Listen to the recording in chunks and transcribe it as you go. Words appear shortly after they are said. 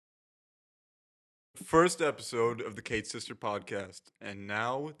first episode of the Kate Sister Podcast. And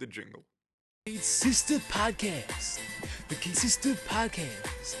now, the jingle. Kate Sister Podcast. The Kate Sister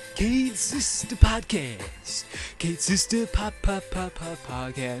Podcast. Kate Sister Podcast. Kate Sister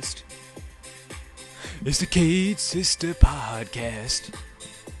Podcast. It's the Kate Sister Podcast.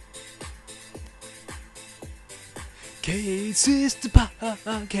 Kate Sister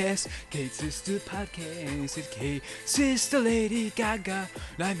Podcast. Kate Sister Podcast. It's Kate Sister Lady Gaga.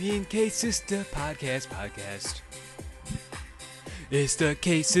 I mean Kate Sister Podcast. It's the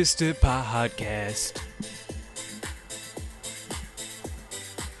Kate Sister Podcast.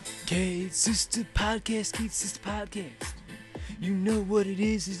 Kate Sister Podcast, Kate Sister Podcast. You know what it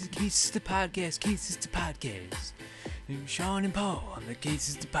is, it's the Kate Sister Podcast, Kate Sister Podcast. And Sean and Paul on the Kate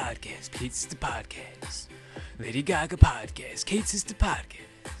Sister Podcast, Kate Sister Podcast. Lady Gaga Podcast, Kate Sister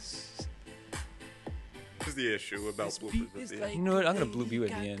Podcast. This is the issue about bloopers at the end. You know what, I'm gonna bloop you at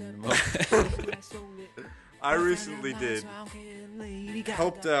the end. I recently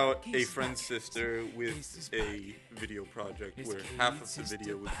helped out a friend's sister with a video project where half of the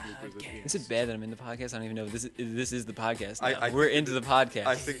video was bloopers at the end. Is it bad that I'm in the podcast? I don't even know. This is the podcast. We're into the podcast.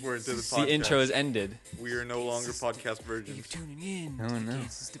 I think we're into the podcast. The intro has ended. We are no longer podcast virgins. Tuning in. Oh no.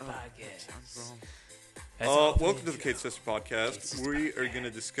 Sister Podcast. Welcome to the Kate Sister Podcast. We are going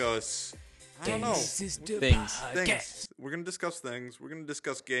to discuss, Things. We're going to discuss things. We're going to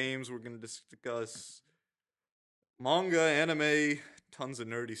discuss games. We're going to discuss manga, anime, tons of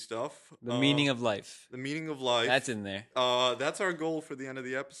nerdy stuff. The meaning of life. The meaning of life. That's in there. That's our goal for the end of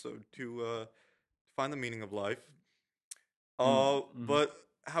the episode, to find the meaning of life. But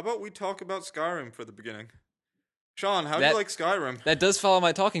how about we talk about Skyrim for the beginning? Sean, how do you like Skyrim? That does follow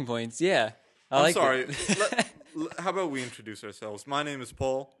my talking points, yeah. I'm sorry. How about we introduce ourselves? My name is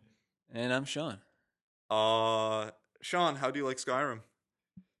Paul. And I'm Sean. Sean, how do you like Skyrim?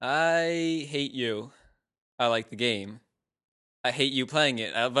 I hate you. I like the game. I hate you playing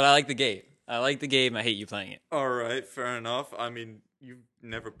it, but I like the game. I like the game. I hate you playing it. All right, fair enough. I mean, you've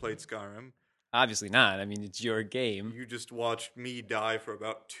never played Skyrim. Obviously not. I mean, it's your game. You just watched me die for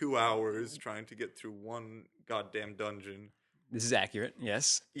about 2 hours trying to get through one goddamn dungeon. This is accurate,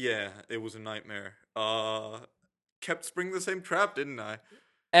 yes. Yeah, it was a nightmare. Kept springing the same trap, didn't I?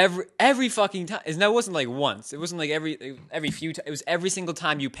 Every fucking time. It wasn't like once. It wasn't like every few times. It was every single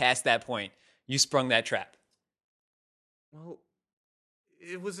time you passed that point, you sprung that trap. Well,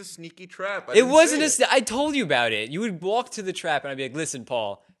 it was a sneaky trap. It wasn't I told you about it. You would walk to the trap, and I'd be like, "Listen,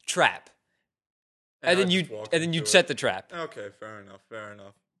 Paul, trap," and then you'd set the trap. Okay, fair enough.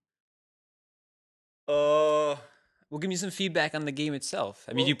 We'll give you some feedback on the game itself.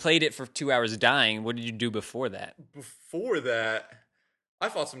 I mean, you played it for 2 hours dying. What did you do before that? Before that, I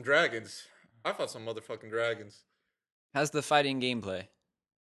fought some dragons. I fought some motherfucking dragons. How's the fighting gameplay?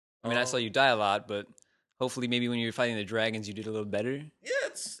 I mean, I saw you die a lot, but hopefully maybe when you were fighting the dragons, you did a little better. Yeah,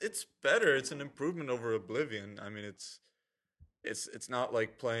 it's better. It's an improvement over Oblivion. I mean, it's not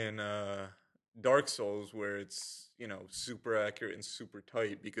like playing Dark Souls where it's, super accurate and super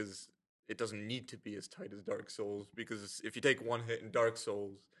tight, because it doesn't need to be as tight as Dark Souls, because if you take one hit in Dark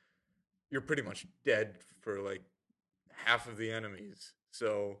Souls, you're pretty much dead for like half of the enemies.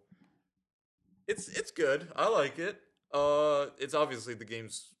 So it's good. I like it. It's obviously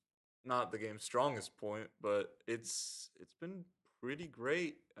not the game's strongest point, but it's been pretty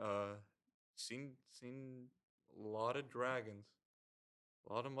great. Seen a lot of dragons.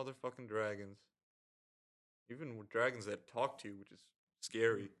 A lot of motherfucking dragons. Even with dragons that talk to you, which is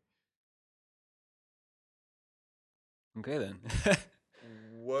scary. Okay then.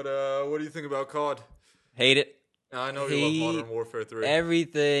 What do you think about COD? Hate it. I know you love Modern Warfare 3.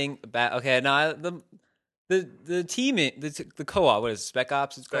 Everything about the team, the co-op. What is it, Spec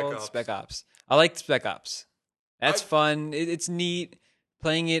Ops? It's called Spec Ops. I like Spec Ops. That's fun. It's neat.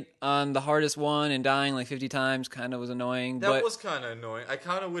 Playing it on the hardest one and dying like 50 times kind of was annoying. That was kind of annoying. I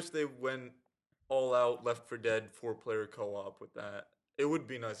kind of wish they went all out Left 4 Dead 4-player co-op with that. It would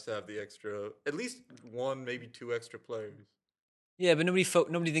be nice to have the extra, at least one, maybe two extra players. Yeah, but nobody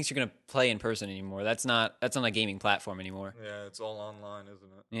thinks you're gonna play in person anymore. That's not a gaming platform anymore. Yeah, it's all online, isn't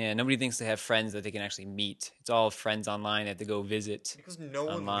it? Yeah, nobody thinks they have friends that they can actually meet. It's all friends online that they go visit. Because no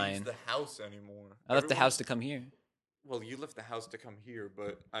one leaves the house anymore. I left the house to come here. Well, you left the house to come here,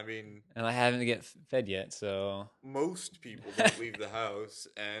 but I mean, and I haven't get fed yet, so most people don't leave the house.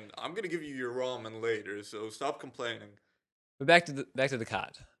 And I'm gonna give you your ramen later, so stop complaining. But back to the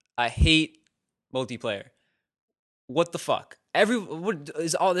COD. I hate multiplayer. What the fuck?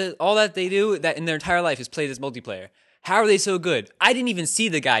 All that they do that in their entire life is play this multiplayer. How are they so good? I didn't even see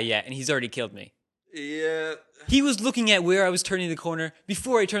the guy yet, and he's already killed me. Yeah. He was looking at where I was turning the corner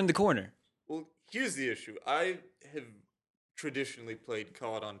before I turned the corner. Well, here's the issue. I have traditionally played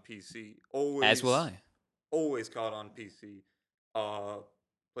COD on PC. As will I. Always COD on PC. Uh,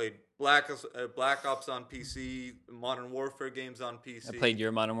 played Black Ops on PC, Modern Warfare games on PC. I played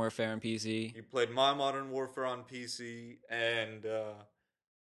your Modern Warfare on PC. You played my Modern Warfare on PC, and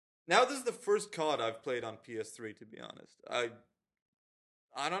now this is the first COD I've played on PS3. To be honest,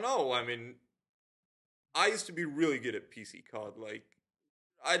 I don't know. I mean, I used to be really good at PC COD. Like,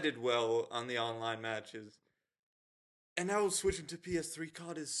 I did well on the online matches. And now switching to PS3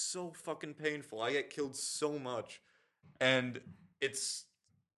 COD is so fucking painful. I get killed so much. And it's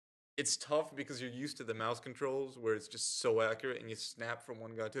it's tough because you're used to the mouse controls where it's just so accurate and you snap from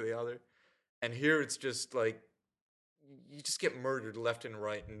one guy to the other. And here it's just like you just get murdered left and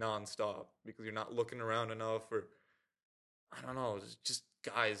right nonstop because you're not looking around enough, or I don't know, there's just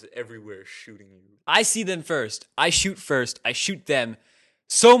guys everywhere shooting you. I see them first. I shoot first. I shoot them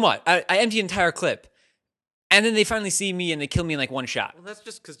so much. I empty an entire clip. And then they finally see me and they kill me in like one shot. Well, that's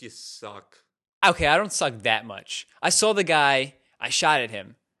just because you suck. Okay, I don't suck that much. I saw the guy. I shot at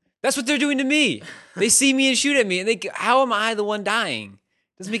him. That's what they're doing to me. They see me and shoot at me. And how am I the one dying?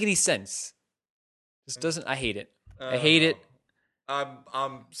 Doesn't make any sense. This doesn't. I hate it. I hate it.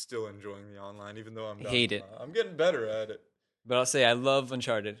 I'm still enjoying the online, even though I'm I hate it. I'm getting better at it. But I'll say I love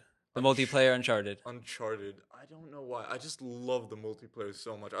Uncharted. The multiplayer Uncharted. Uncharted. I don't know why. I just love the multiplayer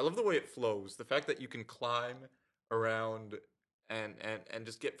so much. I love the way it flows. The fact that you can climb around and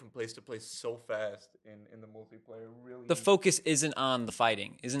just get from place to place so fast in the multiplayer really. The focus isn't on the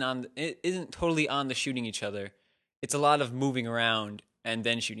fighting. It isn't totally on the shooting each other. It's a lot of moving around and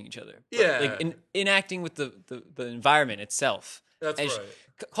then shooting each other. But Yeah. like interacting with the environment itself. That's And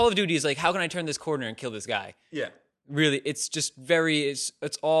right. Call of Duty is like, how can I turn this corner and kill this guy? Yeah. Really, it's just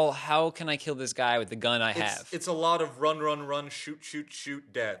it's all, how can I kill this guy with the gun I have? It's a lot of run,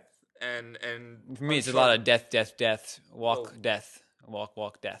 shoot, death. And For me, it's a lot of death, walk, Oh. death,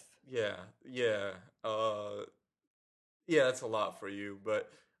 walk, death. Yeah. Yeah, that's a lot for you, but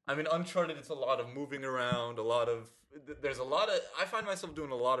I mean, Uncharted, it's a lot of moving around, there's a lot of, I find myself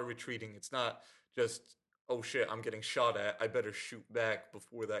doing a lot of retreating. It's not just, oh shit, I'm getting shot at, I better shoot back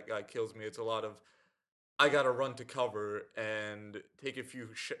before that guy kills me. It's a lot of, I gotta run to cover and take a few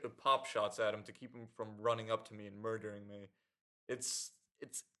pop shots at him to keep him from running up to me and murdering me. It's,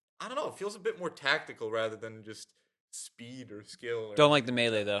 I don't know, it feels a bit more tactical rather than just speed or skill. Don't like the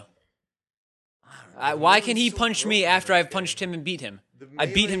melee though. The Why melee can is he so punch me broken in after that I've punched game. him and beat him? The I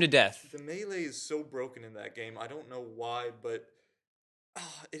beat him to death. The melee is so broken in that game. I don't know why, but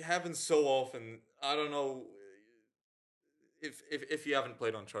it happens so often. I don't know if you haven't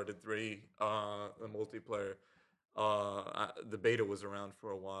played Uncharted 3, the multiplayer. The beta was around for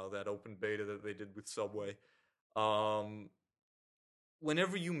a while. That open beta that they did with Subway.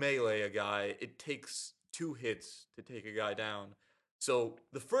 Whenever you melee a guy, it takes 2 hits to take a guy down. So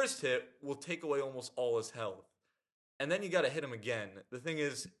the first hit will take away almost all his health. And then you gotta hit him again. The thing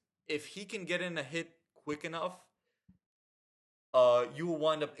is, if he can get in a hit quick enough, you will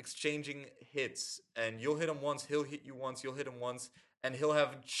wind up exchanging hits. And you'll hit him once, he'll hit you once, you'll hit him once, and he'll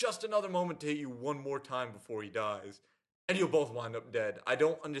have just another moment to hit you one more time before he dies. And you'll both wind up dead. I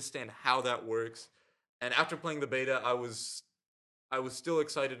don't understand how that works. And after playing the beta, I was still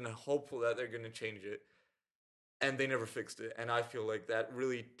excited and hopeful that they're gonna change it. And they never fixed it, and I feel like that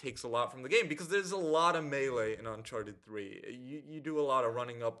really takes a lot from the game because there's a lot of melee in Uncharted 3. You do a lot of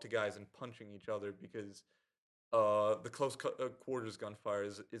running up to guys and punching each other because the close quarters gunfire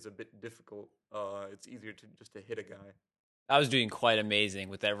is a bit difficult. It's easier to hit a guy. I was doing quite amazing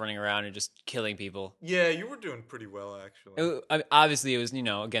with that, running around and just killing people. Yeah, you were doing pretty well actually. Obviously, it was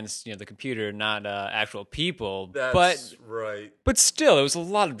against the computer, not actual people. That's right. But still, it was a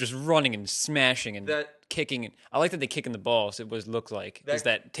lot of just running and smashing and That kicking. I like that they kick in the balls. It was looked like That-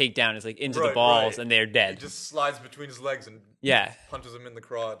 that takedown is like into the Right, balls right. and they're It dead. just slides between his legs and Yeah. punches him in the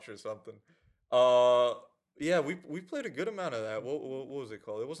crotch or something. Yeah, we played a good amount of that. What was it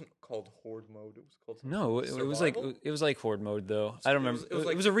called? It wasn't called Horde mode. It was called something. No, it Survival? was like horde mode though. I don't remember.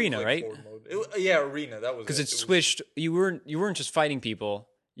 It was arena, like right? Horde mode. Yeah, arena. That was Because it. it It was- switched. You weren't just fighting people.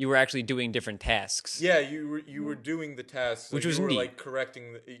 You were actually doing different tasks. Yeah, you were doing the tasks, Which like, was you were neat.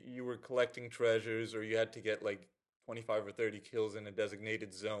 like you were collecting treasures, or you had to get like 25 or 30 kills in a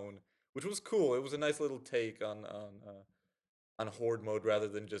designated zone, which was cool. It was a nice little take on horde mode rather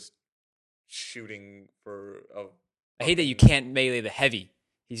than just shooting for a. I hate that you fucking- can't melee the heavy.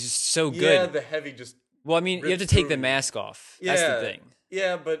 He's just so good. Yeah, the heavy just. Well, I mean, you have to rips take the through. mask off. That's the thing.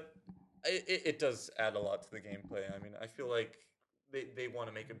 Yeah, but it does add a lot to the gameplay. I mean, I feel like they want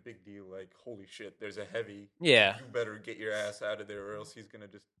to make a big deal, like, holy shit, there's a heavy. Yeah. You better get your ass out of there, or else he's gonna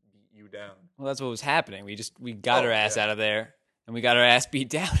just beat you down. Well, that's what was happening. We got our ass yeah. out of there, and we got our ass beat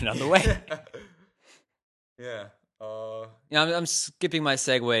down and on the way. Yeah. I'm skipping my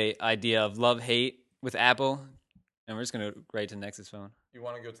segue idea of love-hate with Apple, and we're just going to right to Nexus phone. You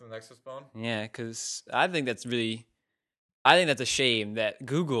want to go to the Nexus phone? Yeah, because I think that's a shame that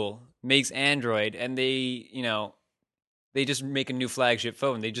Google makes Android, and they just make a new flagship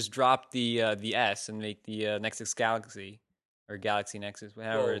phone. They just drop the S and make the Nexus Galaxy or Galaxy Nexus,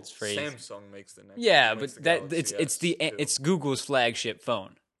 however it's phrased. Samsung makes the Nexus. Yeah, makes but the that Galaxy S, it's Google's flagship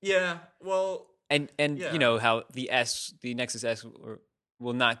phone. Yeah, well, And yeah. you know how the Nexus S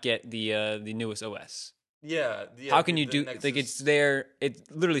will not get the newest OS. yeah. How can you the do Nexus, like it's there?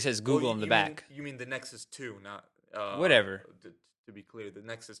 It literally says Google well, on the you back. Mean, you mean the Nexus 2, not Whatever. To be clear, the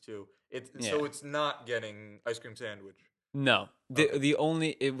Nexus 2. Yeah. So it's not getting ice cream sandwich. No, Okay.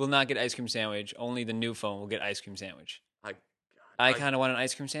 it will not get ice cream sandwich. Only the new phone will get ice cream sandwich. I I kind of want an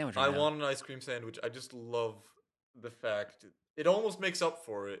ice cream sandwich. Right I now. want an ice cream sandwich. I just love the fact it almost makes up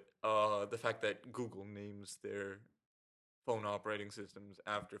for it. The fact that Google names their phone operating systems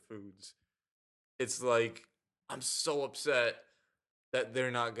after foods. It's like I'm so upset that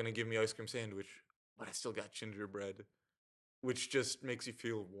they're not gonna give me ice cream sandwich, but I still got gingerbread, which just makes you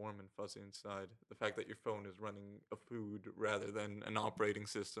feel warm and fuzzy inside. The fact that your phone is running a food rather than an operating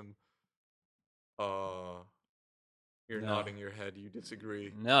system. You're No. nodding your head. You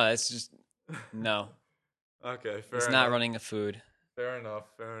disagree. No, that's just no. Okay, fair It's enough. not running a food. Fair enough.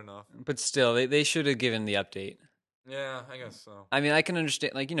 Fair enough. But still, they should have given the update. Yeah, I guess so. I mean, I can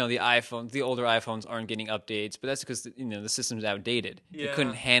understand, like, the older iPhones aren't getting updates, but that's because the system's outdated. Yeah. It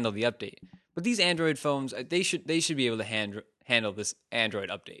couldn't handle the update. But these Android phones, they should be able to handle this Android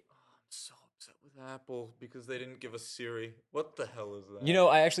update. I'm so upset with Apple because they didn't give us Siri. What the hell is that?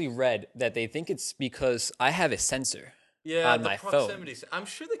 I actually read that they think it's because I have a sensor. Yeah, on the my phone. proximity. I'm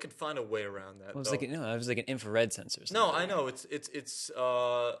sure they could find a way around that. It was like an infrared sensor. No, I know it's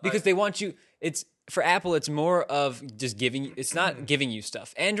because they want you. It's for Apple. It's more of just giving. It's not giving you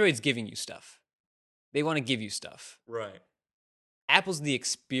stuff. Android's giving you stuff. They want to give you stuff. Right. Apple's the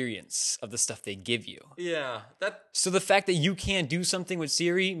experience of the stuff they give you. Yeah, that. So the fact that you can't do something with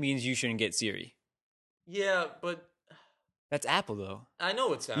Siri means you shouldn't get Siri. Yeah, but that's Apple, though. I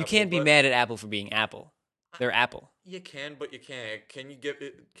know it's Apple. You can't be mad at Apple for being Apple. They're Apple. You can, but you can't. Can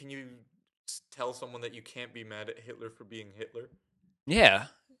you tell someone that you can't be mad at Hitler for being Hitler? Yeah.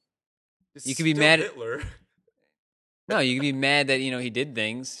 It's you could be still mad Hitler. No, you can be mad that he did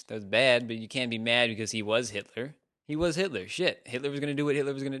things that was bad, but you can't be mad because he was Hitler. He was Hitler. Shit, Hitler was gonna do what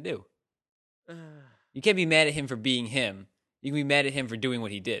Hitler was gonna do. You can't be mad at him for being him. You can be mad at him for doing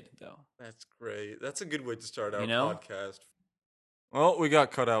what he did, though. That's great. That's a good way to start our You know? podcast. Well, we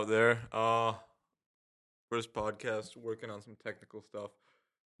got cut out there. First podcast, working on some technical stuff.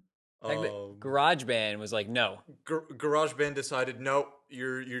 GarageBand was like, no. GarageBand decided, no,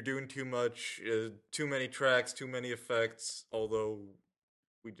 you're doing too much, too many tracks, too many effects. Although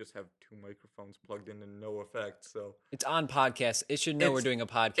we just have 2 microphones plugged in and no effects, so it's on podcast. It should know we're doing a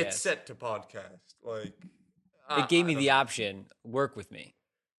podcast. It's set to podcast. Like it gave me the option. Work with me.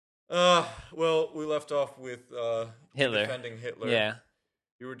 Well, we left off with Hitler. Defending Hitler. Yeah.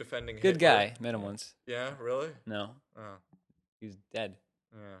 You were defending Hitler. Good guy. Met him once. Yeah, really? No. Oh. He was dead.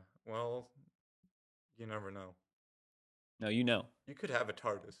 Yeah. Well, you never know. No, you know. You could have a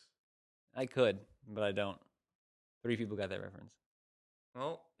TARDIS. I could, but I don't. 3 people got that reference.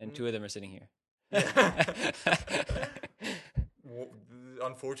 Well, and 2 of them are sitting here. Yeah. Well,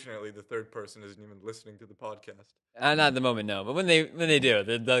 unfortunately, the third person isn't even listening to the podcast. Not at the moment, no. But when they do,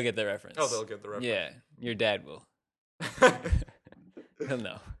 they'll get the reference. Oh, they'll get the reference. Yeah, your dad will. He'll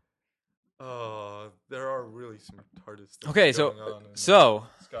know. There are really some TARDIS things Okay, going on in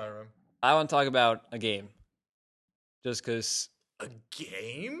Skyrim. I want to talk about a game. Just because. A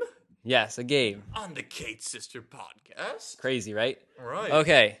game? Yes, a game. On the Kate Sister podcast. Crazy, right? Right.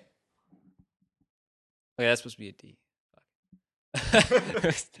 Okay, that's supposed to be a D.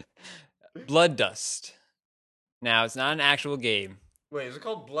 Blood Dust. Now, it's not an actual game. Wait, is it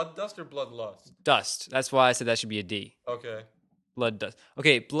called Blood Dust or Bloodlust? Dust. That's why I said that should be a D. Okay. Blood Dust.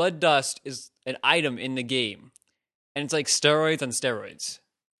 Okay, Blood Dust is an item in the game. And it's like steroids on steroids.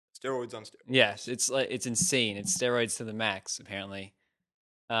 Steroids on steroids. Yes, it's insane. It's steroids to the max, apparently.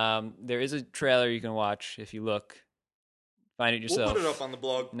 There is a trailer you can watch if you look. Find it yourself. We'll put it up on the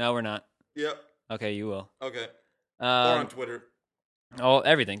blog. No, we're not. Yep. Okay, you will. Okay. Or on Twitter. Oh,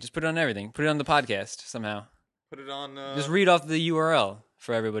 everything. Just put it on everything. Put it on the podcast somehow. Put it on... Just read off the URL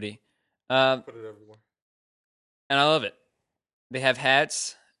for everybody. Put it everywhere. And I love it. They have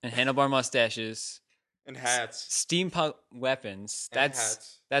hats and handlebar mustaches And hats. Steampunk weapons. And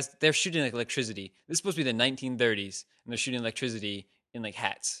hats. They're shooting like electricity. This is supposed to be the 1930s, and they're shooting electricity in like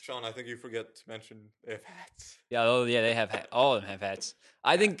hats. Sean, I think you forget to mention they have hats. Yeah, oh yeah, they have all of them have hats.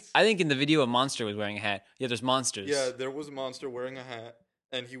 I think in the video a monster was wearing a hat. Yeah, there's monsters. Yeah, there was a monster wearing a hat,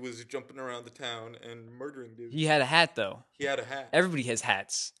 and he was jumping around the town and murdering dudes. He had a hat though. He had a hat. Everybody has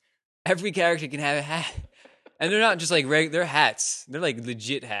hats. Every character can have a hat. And they're not just like they're hats. They're like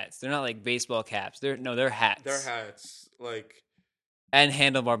legit hats. They're not like baseball caps. They're hats. They're hats. Like, and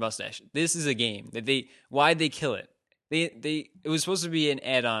handlebar mustache. This is a game that why'd they kill it? It was supposed to be an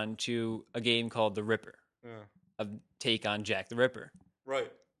add-on to a game called The Ripper. yeah. A take on Jack the Ripper.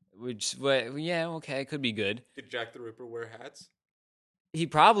 Right. Which yeah, okay, could be good. Did Jack the Ripper wear hats? He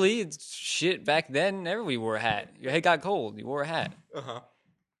probably shit back then. Everybody wore a hat. Your head got cold. You wore a hat. Uh-huh.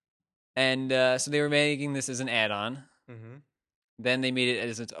 And so they were making this as an add-on. Mm-hmm. Then they made it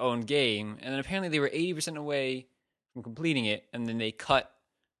as its own game, and then apparently they were 80% away from completing it, and then they cut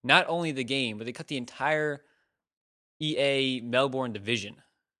not only the game, but they cut the entire EA Melbourne division.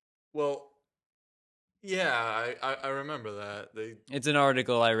 Well, yeah, I remember that. It's an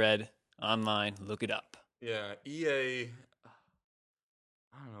article I read online. Look it up. Yeah, EA.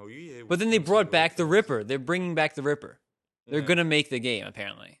 I don't know, EA. But then they brought back the Ripper. They're bringing back the Ripper. They're Yeah. gonna make the game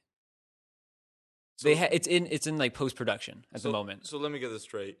apparently. So, It's in like post production at the moment. So let me get this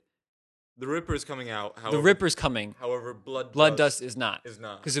straight. The Ripper is coming out. However, The Ripper's coming. However, Blood Dust is not. is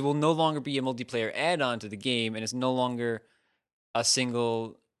not. Because it will no longer be a multiplayer add-on to the game, and it's no longer a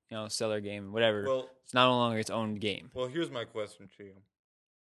single, seller game, whatever. Well, It's no longer its own game. well, here's my question to you: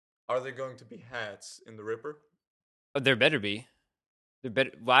 are there going to be hats in the Ripper? But there better be.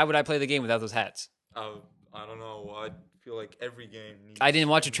 Why would I play the game without those hats? I don't know. I feel like every game needs. I didn't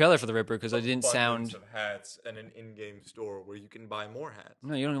watch a some trailer for the Ripper because it didn't abundance sound. of hats and an in-game store where you can buy more hats.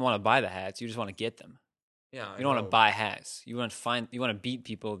 No, you don't even want to buy the hats. You just want to get them. Yeah, You don't want to buy hats. You want to You want to beat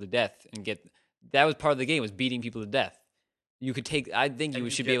people to death and get. That was part of the game, was beating people to death. You could take. I think you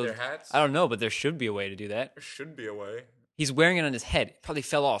should be able. Their hats? I don't know, but there should be a way to do that. There should be a way. He's wearing it on his head. It probably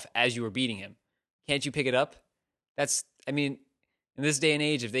fell off as you were beating him. Can't you pick it up? In this day and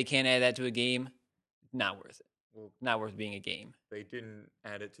age, if they can't add that to a game, not worth it. Well, Not worth being a game. they didn't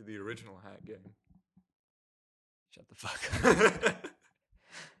add it to the original hat game. Shut the fuck up.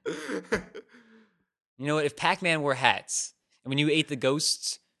 You know what? If Pac-Man wore hats, and when you ate the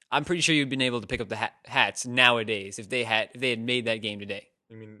ghosts, I'm pretty sure you'd been able to pick up the hats nowadays if they had made that game today.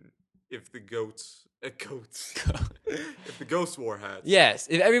 I mean, if the goats, if the ghosts wore hats. Yes,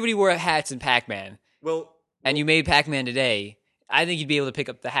 if everybody wore hats in Pac-Man, Well, and you made Pac-Man today, I think you'd be able to pick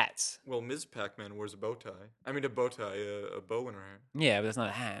up the hats. well, Ms. Pac-Man wears a bow tie. I mean, a bow tie, a bow in her hair. Yeah, but that's not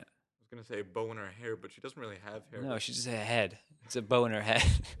a hat. I was gonna say a bow in her hair, but she doesn't really have hair. No, she just had a head. It's a bow in her head.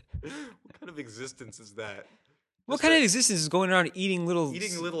 What kind of existence is that? What kind of existence is going around eating little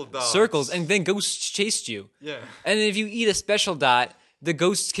dots. circles and then ghosts chased you? Yeah. And if you eat a special dot, the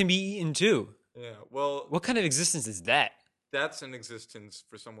ghosts can be eaten too. Yeah. Well, What kind of existence is that? that's an existence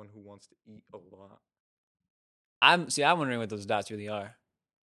for someone who wants to eat a lot. I'm wondering what those dots really are.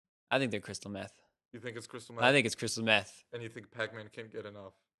 I think they're crystal meth. You think it's crystal meth? I think it's crystal meth. And you think Pac-Man can't get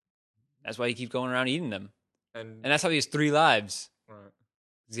enough? That's why he keeps going around eating them. And And that's how he has 3 lives. right.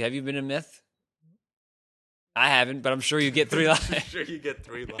 Have you been a myth? I haven't, but I'm sure you get 3 lives. Sure, you get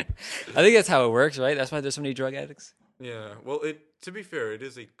 3 lives. I think that's how it works, right? That's why there's so many drug addicts. Yeah. Well, to be fair, it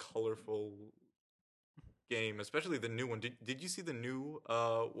is a colorful game, especially the new one. Did you see the new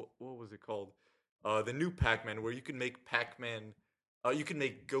what was it called? The new Pac-Man, where you can make Pac-Man, you can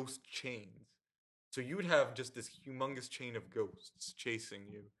make ghost chains. So you would have just this humongous chain of ghosts chasing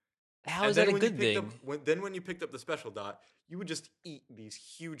you. How And is that then a when you good picked thing? Then when you picked up the special dot, you would just eat these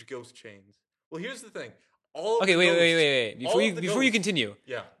huge ghost chains. Well, here's the thing. Okay, wait. all of the Before you ghosts- continue,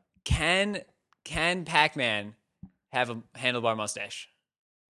 Yeah. can Pac-Man have a handlebar mustache?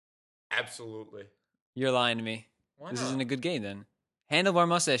 Absolutely. You're lying to me. Why This not? isn't a good game then. Handlebar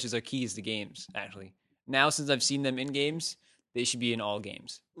mustaches are keys to games, actually. Now, since I've seen them in games, they should be in all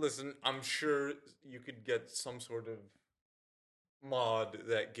games. Listen, I'm sure you could get some sort of mod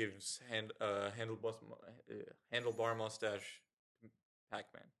that gives handlebar mustache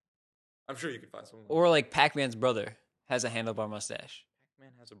Pac-Man. I'm sure you could find someone. Or like Pac-Man's brother has a handlebar mustache.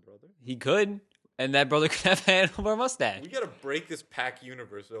 Pac-Man has a brother. He could, and that brother could have a handlebar mustache. We gotta break this Pac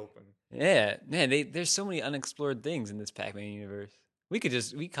universe open. Yeah, man, there's so many unexplored things in this Pac-Man universe.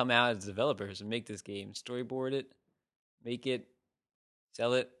 We come out as developers and make this game, storyboard it, make it,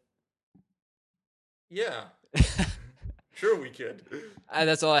 sell it. Yeah, sure we could.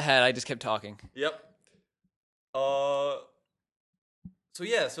 That's all I had. I just kept talking. Yep. So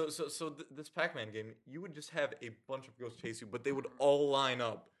yeah, this Pac-Man game, you would just have a bunch of ghosts chase you, but they would all line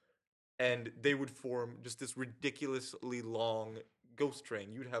up, and they would form just this ridiculously long ghost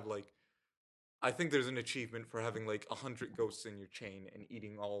train. You'd have like, I think there's an achievement for having like 100 ghosts in your chain and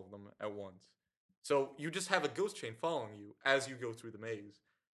eating all of them at once. So you just have a ghost chain following you as you go through the maze,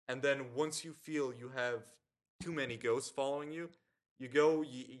 and then once you feel you have too many ghosts following you, you go,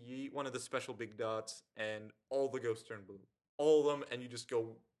 you eat one of the special big dots, and all the ghosts turn blue, all of them, and you just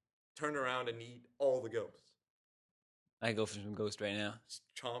go turn around and eat all the ghosts. I go for some ghost right now. Just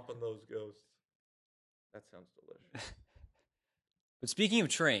chomp on those ghosts. That sounds delicious. But speaking of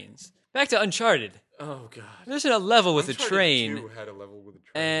trains, back to Uncharted. Oh god. There's a level with Uncharted a train, 2 had a level with a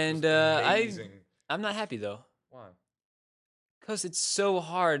train. and Amazing. I'm not happy though, Why? because it's so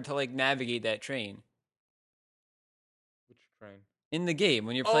hard to like navigate that train Which train? in the game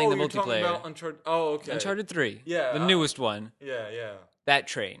when you're playing the you're multiplayer. talking about Uncharted. Oh, okay. Uncharted 3, Yeah, the newest one. Yeah, yeah. That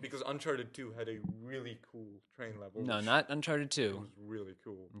train. Because Uncharted 2 had a really cool train level. No, which- not Uncharted It 2. was really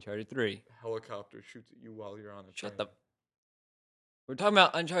cool. Uncharted 3. The helicopter shoots at you while you're on a train. Shut the. We're talking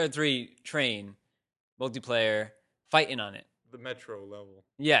about Uncharted 3 train multiplayer fighting on it. The metro level.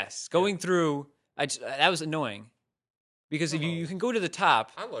 Yes, going through. That was annoying because if you can go to the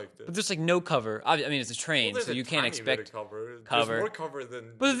top, I liked it. but there's like no cover. I mean, it's a train, Well, there's so a you can't tiny expect bit of cover. cover. There's more cover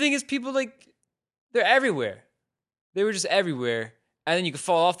than. But the thing is, people like they're everywhere. They were just everywhere, and then you could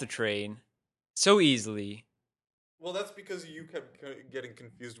fall off the train so easily. Well, that's because you kept getting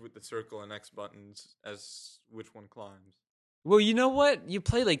confused with the circle and X buttons as which one climbs. Well, you know what? You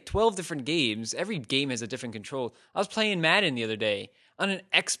play like 12 different games. Every game has a different control. I was playing Madden the other day on an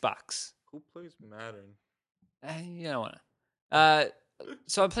Xbox. Who plays Madden? You don't want to.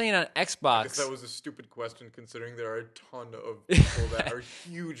 So I'm playing on I guess Xbox. that was a stupid question considering there are a ton of people that are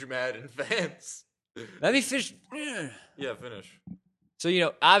huge Madden fans. Let me finish. Yeah, finish.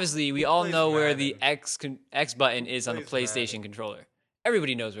 So, obviously, we all plays know where the Madden? X button is on a plays PlayStation Madden? controller.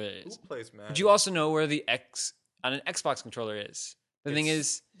 Everybody knows where it Who is. plays Madden? But you also know where the X on an Xbox controller is. The thing It's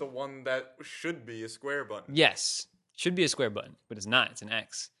is, the one that should be a square button. yes, should be a square button, but it's not. It's an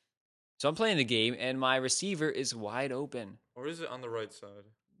X. So I'm playing the game, and my receiver is wide open. Or is it on the right side?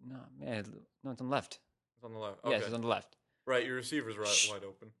 No, man, no, it's on the left. It's on the left. Okay. Yes, it's on the left. Right, your receiver's Shh. wide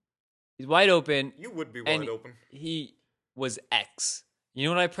open. He's wide open. You would be And wide open. He was X. You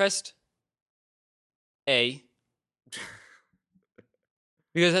know what I pressed? A.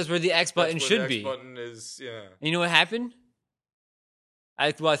 Because that's where the X button That's where should the be. X button is, yeah. And you know what happened?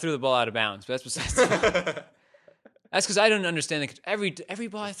 I threw the ball out of bounds, but that's besides the point. That's because I don't understand every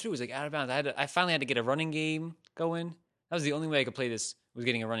ball I threw was like out of bounds. I finally had to get a running game going. That was the only way I could play this, was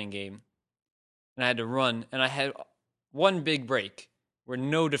getting a running game. And I had to run, and I had one big break where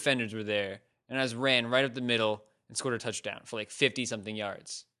no defenders were there, and I just ran right up the middle and scored a touchdown for like 50-something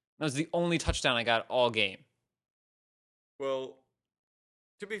yards. That was the only touchdown I got all game. Well,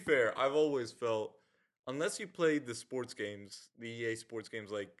 to be fair, I've always felt, unless you played the sports games, the EA sports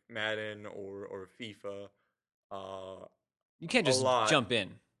games like Madden or FIFA, You can't A just lot. jump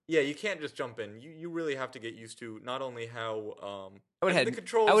in. yeah, you can't just jump in. You really have to get used to not only how I would and have the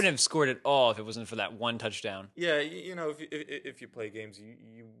controls. I wouldn't have scored at all if it wasn't for that one touchdown. Yeah, if you play games,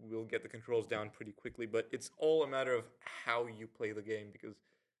 you will get the controls down pretty quickly. But it's all a matter of how you play the game because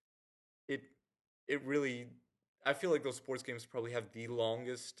it really. I feel like those sports games probably have the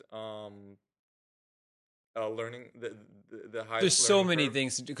longest learning the highest. There's so learning many curve.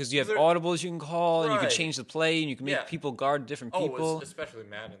 things because you have There- audibles you can call, and you can Right. change the play, and you can make Yeah. people guard different people. Oh, especially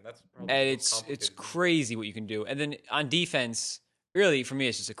Madden. That's probably And the most it's complicated one. crazy what you can do. And then on defense, really for me,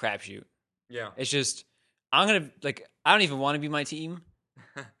 it's just a crapshoot. Yeah. It's just I don't even want to be my team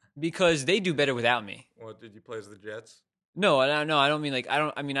because they do better without me. What did you play as the Jets? No, I don't mean I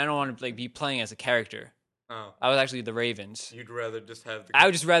don't want to be playing as a character. Oh, I was actually the Ravens. you'd rather just have the I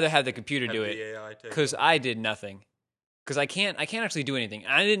would just rather have the computer have do the it AI take because over. I did nothing. Because I can't actually do anything.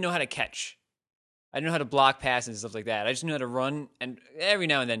 I didn't know how to catch. I didn't know how to block passes and stuff like that. I just knew how to run and every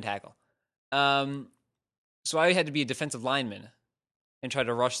now and then tackle. So I had to be a defensive lineman and try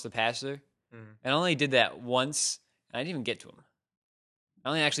to rush the passer. Mhm. And I only did that once, and I didn't even get to him. I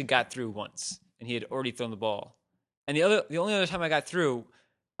only actually got through once, and he had already thrown the ball. And the only other time I got through,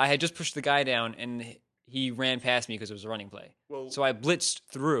 I had just pushed the guy down, and he ran past me because it was a running play. Well, So I blitzed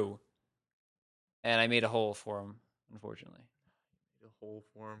through, and I made a hole for him, unfortunately. the whole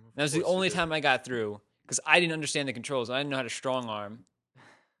form. Of That was the course you only did. time I got through because I didn't understand the controls. I didn't know how to strong arm.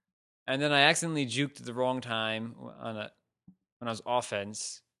 And then I accidentally juked at the wrong time when I was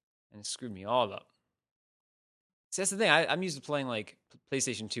offense, and it screwed me all up. See, that's the thing. I'm used to playing like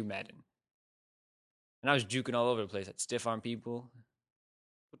PlayStation 2 Madden. And I was juking all over the place. I'd stiff arm people.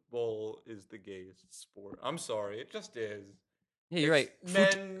 football is the gayest sport. I'm sorry, it just is. Yeah, you're right. It's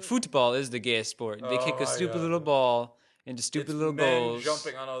men. Football is the gayest sport. They kick Oh a my stupid god. little ball into stupid It's little men goals.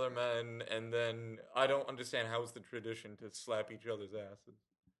 jumping on other men, and then I don't understand how it's the tradition to slap each other's asses.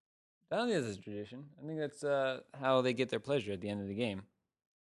 I don't think that's a tradition. I think that's how they get their pleasure at the end of the game.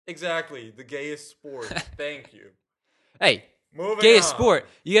 Exactly, the gayest sport. Thank you. Hey, Moving gayest on. sport.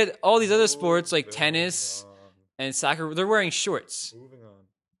 You got all these other sports like Moving tennis on. and soccer. They're wearing shorts. Moving on.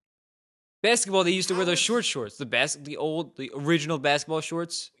 Basketball, they used to wear How those is- short shorts. The original basketball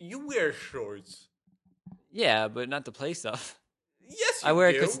shorts. You wear shorts. Yeah, but not to play stuff. Yes, you I wear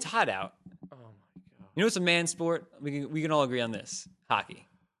it do. because it's hot out. Oh my god. You know what's a man sport? We can all agree on this. Hockey.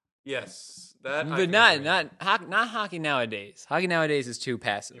 Yes, that. I But can not agree. not hockey nowadays. Hockey nowadays is too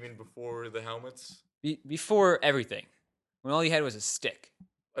passive. You mean before the helmets? Before everything, when all you had was a stick.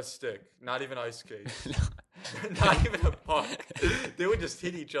 A stick, not even ice skates, not even a puck. They would just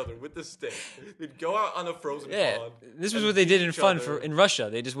hit each other with the stick. They'd go out on a frozen Yeah, pond. this was and what they beat did in each fun other. in Russia.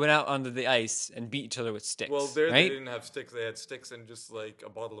 They just went out onto the ice and beat each other with sticks. Well, there they right? didn't have sticks. They had sticks and just like a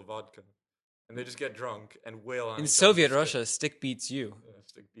bottle of vodka, and they just get drunk and wail on. In each Soviet other with Russia, stick beats you, sticks. Yeah,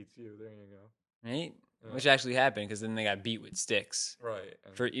 stick beats you. There you go. right? Yeah. Which actually happened because then they got beat with sticks Right.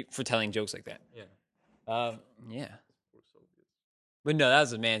 And, for telling jokes like that. yeah. Yeah. Poor Soviets. But no, that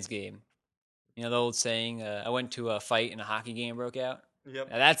was a man's game. You know the old saying, I went to a fight and a hockey game broke out? Yep.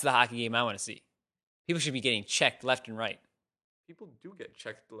 Now that's the hockey game I want to see. People should be getting checked left and right. People do get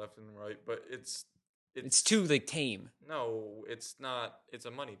checked left and right, but it's It's too like tame. No, it's not. It's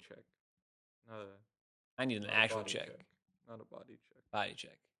a money check, not a. I need an not a actual body check. Not a body check. Body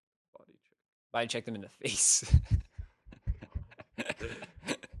check. Body check. Body check them in the face.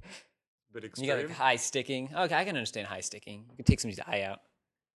 Bit You extreme. got like high sticking. Okay, I can understand high sticking. You can take somebody's eye out.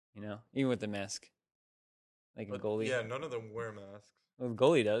 You know, even with the mask. Like a But, goalie. Yeah, none of them wear masks. Well, the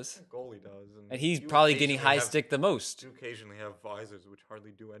goalie does. The goalie does, And he's you probably getting occasionally high have- stick the most. You occasionally have visors which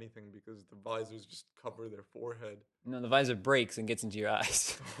hardly do anything because the visors just cover their forehead, No, the visor breaks and gets into your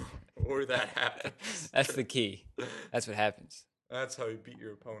eyes. or that happens. That's the key. That's what happens. That's how you beat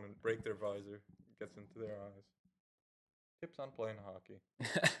your opponent. Break their visor, gets into their eyes. Tips on playing hockey.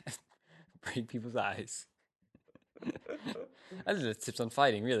 Break people's eyes. I think that's tips on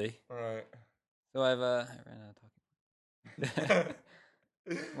fighting, really. All right. So I ran out of talking.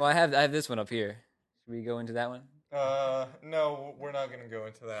 Well, I have this one up here. Should we go into that one? No, we're not gonna go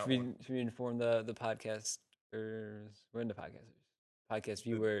into that one. Should we inform the podcasters? We're in the podcasters. Podcast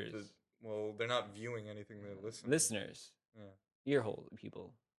viewers, Well, they're not viewing anything; they're listening. listeners, Yeah. earhole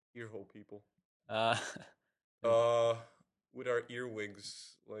people. Earhole people. Uh, Would our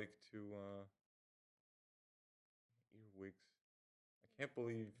earwigs like to? Earwigs. I can't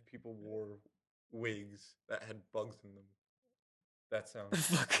believe people wore wigs that had bugs in them. That the sounds.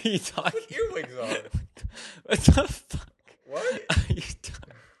 fuck are you talking? What earwigs are? What the fuck? What? Are you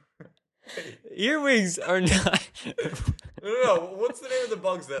Hey, Earwigs are not. no. What's the name of the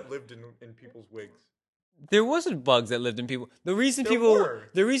bugs that lived in people's wigs? There wasn't bugs that lived in people. The reason There people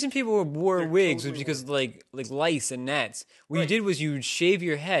were. wore There wigs was totally because of like lice and gnats. What Right. you did was you'd shave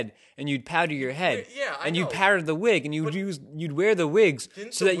your head and you'd powder your head. Yeah, I and you'd know. powder the wig and But you'd wear the wigs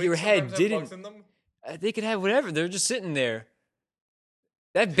Didn't so the that your wigs head sometimes have bugs didn't. in them? They could have whatever. They're just sitting there.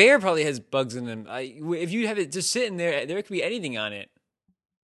 That bear probably has bugs in them. If you have it just sitting there, there could be anything on it.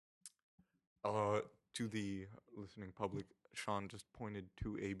 To the listening public, Sean just pointed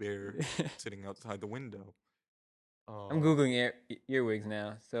to a bear sitting outside the window. I'm googling earwigs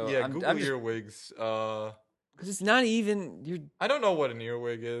now. So Yeah, I'm Google just, earwigs. because it's not even. You're I don't know what an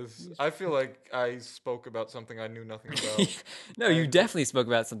earwig is. I feel like I spoke about something I knew nothing about. no, you And definiting spoke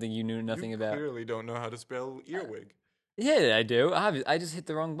about something you knew nothing you about. clearly don't know how to spell earwig. Yeah, I do. I just hit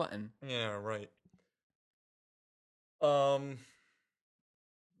the wrong button. Yeah, right.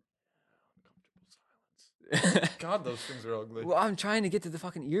 Uncomfortable silence. God, those things are ugly. Well, I'm trying to get to the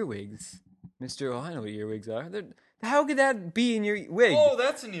fucking earwigs, Mister. Oh, I know what earwigs are. How could that be in your wig? Oh,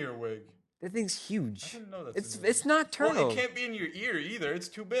 that's an earwig. That thing's I huge. didn't know that's It's an earwig. it's nocturnal. Well, it can't be in your ear either. It's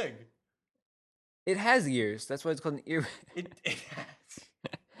too big. It has ears. That's why it's called an earwig. It has.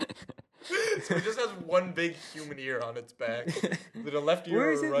 So it just has one big human ear on its back. With a left ear Where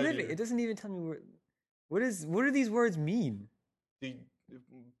or is a it right living? ear. It doesn't even tell me where. What do these words mean? The,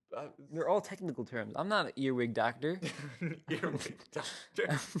 They're all technical terms. I'm not an earwig doctor. earwig I doctor.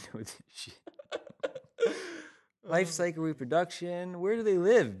 don't know this shit. Life cycle reproduction. Where do they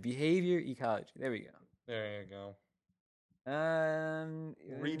live? Behavior, ecology. There we go. There you go.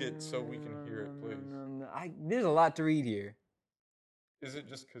 Read it so we can hear it, please. There's a lot to read here. Is it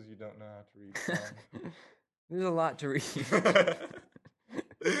just because you don't know how to read? There's a lot to read.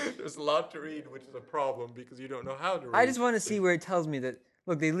 There's a lot to read, which is a problem because you don't know how to read. I just want to see where it tells me that.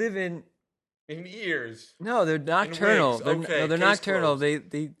 Look, they live in. In ears. No, they're nocturnal. wigs, They're, okay, no, they're case nocturnal.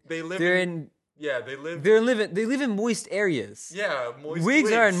 closed. They They live they're in. Yeah, they live. they live in moist areas. Yeah, moist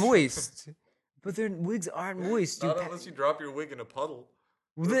Wigs aren't moist, but their wigs aren't moist. Not unless you drop your wig in a puddle.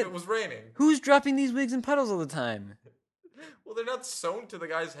 What Then- if it was raining? Who's dropping these wigs in puddles all the time? Well, they're not sewn to the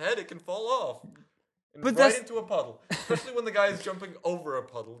guy's head. It can fall off. And But right that's- into a puddle. Especially when the guy is jumping over a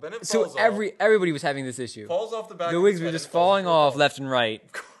puddle. Then it So falls off. everybody was having this issue. Falls off the back The of wigs his were head just and falls falling into a off puddle. left and right.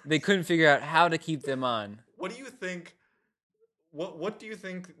 They couldn't figure out how to keep them on. What do you think? What do you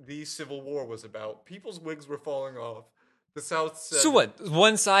think the Civil War was about? People's wigs were falling off. The South said. So what?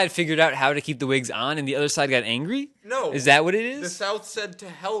 One side figured out how to keep the wigs on, and the other side got angry? No. Is that what it The is? South said to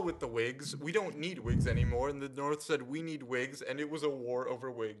hell with the wigs. We don't need wigs anymore. And the North said we need wigs. And it was a war over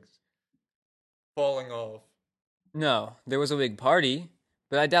wigs. Falling off. No, there was a wig party,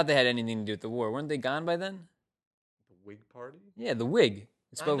 but I doubt they had anything to do with the war. Weren't they gone by then? The wig party? Yeah, the wig.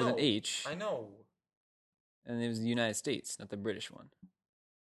 It's I spelled with an know. H, I know. and it was the United States, not the British one.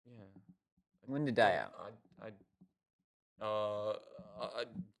 Yeah. When did it die out? I'm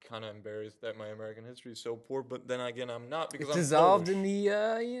kind of embarrassed that my American history is so poor, but then again, I'm not because It's I'm dissolved Polish. in the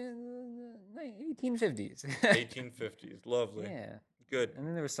 1850s. 1850s. Lovely. Yeah, Good. and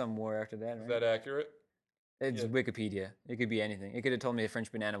then there was some war after that, Is right? that accurate? It's yeah. Wikipedia. It could be anything. It could have told me the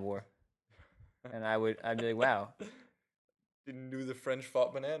French Banana War, and I'd be like, wow. Didn't knew the French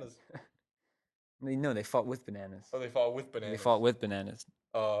fought bananas. No, they fought with bananas. Oh, they fought with bananas. They fought with bananas.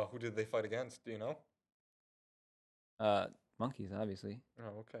 Who did they fight against? Do you know? Monkeys, obviously.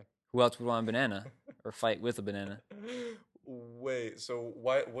 Oh, okay. Who else would want a banana or fight with a banana? Wait, so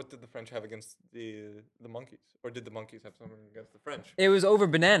what did the French have against the monkeys? Or did the monkeys have something against the French? It was over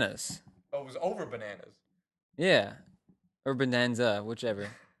bananas. Oh, it was over bananas. Yeah, or Bonanza, whichever.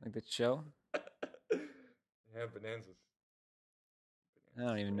 Like the show. Yeah, bonanzas. I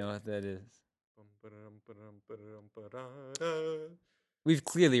don't even know what that is. We've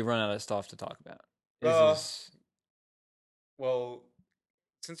clearly run out of stuff to talk about. This is Well,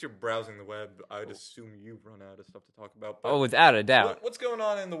 since you're browsing the web, I'd assume you've run out of stuff to talk about. oh, without a doubt. What's going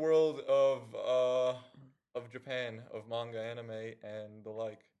on in the world of Japan, of manga, anime, and the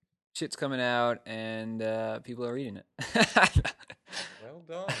like? Shit's coming out, and people are reading it. Well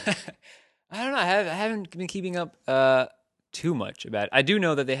done. I don't know. I haven't been keeping up too much about it. I do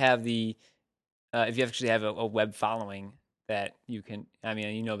know that they have the if you actually have a web following that you can. I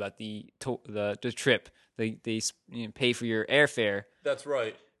mean, you know about the trip. They pay for your airfare. That's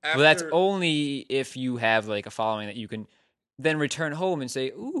right. Well, that's only if you have like a following that you can then return home and say,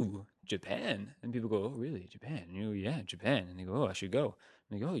 "Ooh, Japan," and people go, "Oh, really, Japan?" And you go, "Yeah, Japan," and they go, "Oh, I should go."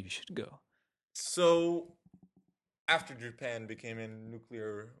 And they go, "Oh, you should go." So, after Japan became a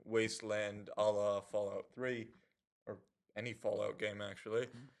nuclear wasteland a la Fallout 3, or any Fallout game actually,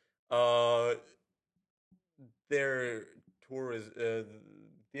 their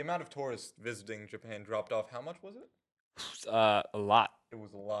the amount of tourists visiting Japan dropped off. How much was it? A lot. It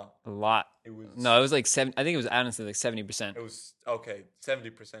was a lot. A lot. It was No, it was like 7. I think it was honestly like 70%. It was okay.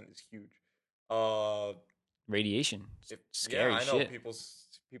 70% is huge. Radiation. If, Scary yeah, I know shit.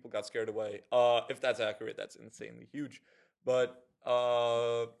 people got scared away. If that's accurate, that's insanely huge. But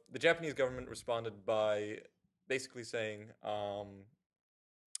the Japanese government responded by basically saying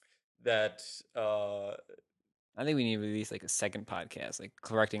that I think we need to release like a second podcast, like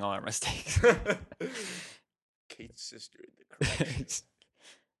correcting all our mistakes. Kate's sister, the correction.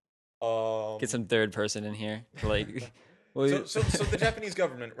 Get some third person in here. Like, well, So the Japanese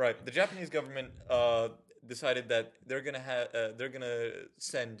government, right? The Japanese government decided that they're gonna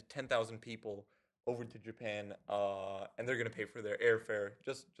send 10,000 people over to Japan, and they're gonna pay for their airfare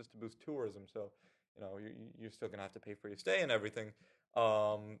just to boost tourism. So, you know, you're still gonna have to pay for your stay and everything,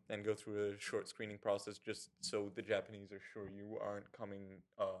 and go through a short screening process just so the Japanese are sure you aren't coming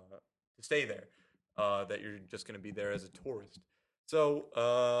to stay there, that you're just gonna be there as a tourist. So,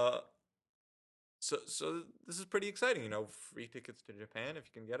 so this is pretty exciting, you know. Free tickets to Japan if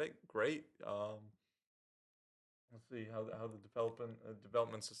you can get it, great. Let's see how the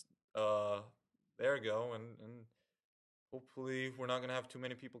developments there go, and hopefully we're not gonna have too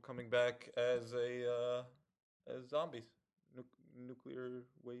many people coming back as as zombies, nuclear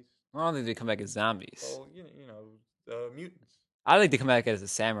waste. I don't think they come back as zombies. Well, you know, mutants. I like to come back as a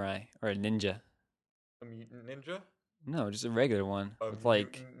samurai or a ninja. A mutant ninja. No, just a regular one A with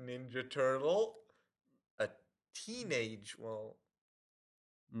like. mutant ninja turtle. A teenage. Well,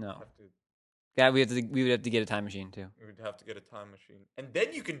 No, have to. God, we would have to get a time machine too. We would have to get a time machine, and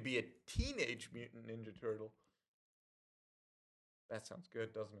then you can be a teenage mutant ninja turtle. That sounds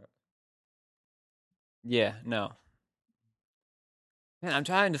good, doesn't it? Yeah, no. Man, I'm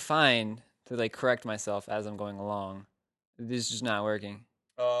trying to find to like correct myself as I'm going along. This is just not working.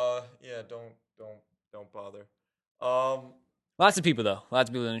 Yeah, don't bother. Um, Lots of people though. Lots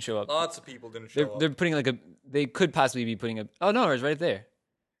of people didn't show up. lots of people didn't They're show they're up. putting like a. They could possibly be putting a. Oh no, it's right there.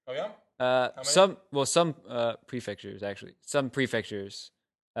 Oh yeah? How many? Some prefectures actually. Some prefectures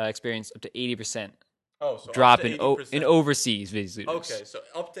experience up to 80% Oh, so up drop to in 80%. overseas visitors. Okay, so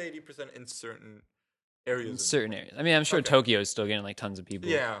up to 80% in certain In areas of certain Japan. areas. I mean, I'm sure Okay. Tokyo is still getting like tons of people.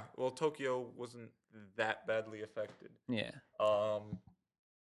 Yeah, well, Tokyo wasn't that badly affected. Yeah.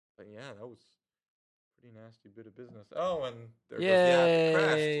 But yeah, that was a pretty nasty bit of business. Oh, and there goes the app. It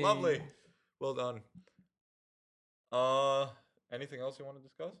crashed. Yay. Lovely. Well done. Uh, anything else you want to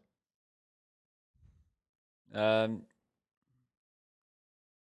discuss?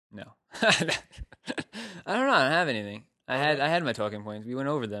 No. I don't know. I don't have anything. Okay. I had my talking points. We went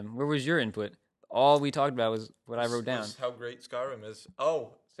over them. Where was your input? All we talked about was what I wrote down. Was how great Skyrim is.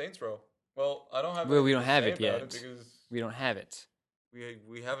 Oh, Saints Row. Well, I don't have. Well, we anything don't to have say it about yet. because We don't have it.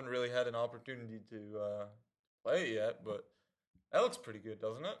 we haven't really had an opportunity to play it yet. But that looks pretty good,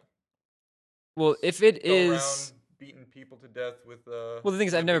 doesn't it? Well, if it Go is, around beating people to death with. well, the thing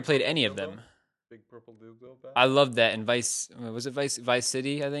is, I've a never big played purple any of dildo. them. Big purple dildo. Bat? I loved that in Vice. Was it Vice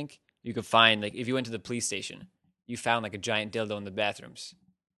City? I think you could find like if you went to the police station, you found like a giant dildo in the bathrooms.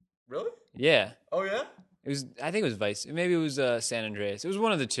 Really? Yeah, Oh yeah. it was. I think it was Vice. Maybe it was San Andreas. It was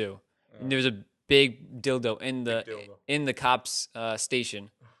one of the two. Yeah. And there was a big dildo Big in dildo. the cops station,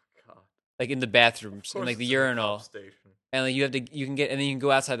 Oh God. like in the bathrooms, Of in course like the it's in cop urinal. station. And like you can get, and then you can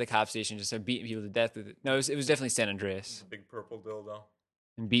go outside the cop station and just start beating people to death with it. No, it was definitely San Andreas, Big purple dildo.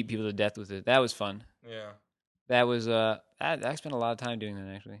 and beat people to death with it. That was fun. Yeah. That was I spent a lot of time doing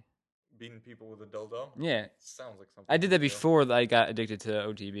that actually. Beating people with a dildo. Yeah, Sounds like something. I did that to do. before I got addicted to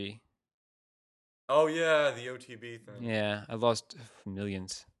OTB. Oh yeah, the OTB thing. Yeah, I lost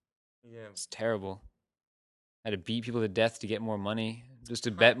millions. Yeah. It's terrible. I had to beat people to death to get more money, just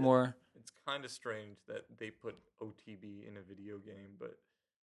to bet Kinda. more. It's kind of strange that they put OTB in a video game, but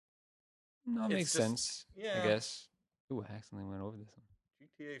No, it it's makes just- sense. yeah. I guess. Ooh, I accidentally went over this one.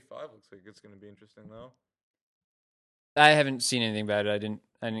 GTA 5 looks like it's going to be interesting though. I haven't seen anything about it. I didn't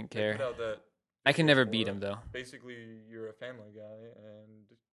They care. put out that I can video never for beat it. him though. Basically, you're a Family Guy, and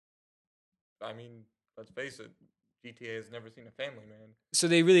I mean, let's face it, GTA has never seen a Family Man. So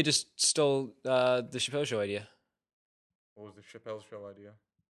they really just stole the Chappelle Show idea. What was the Chappelle Show idea?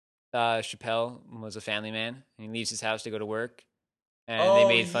 Chappelle was a family man, and he leaves his house to go to work, and oh, they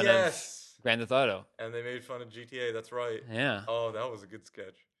made fun yes. of Grand Theft Auto. And they made fun of GTA. That's right. Yeah. Oh, that was a good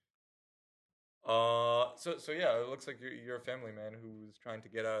sketch. So yeah, it looks like you're a family man who's trying to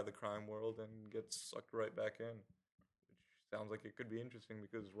get out of the crime world and gets sucked right back in, which sounds like it could be interesting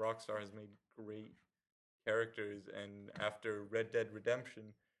because Rockstar has made great characters, and after Red Dead Redemption,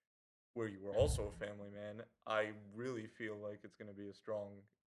 where you were also a family man, I really feel like it's going to be a strong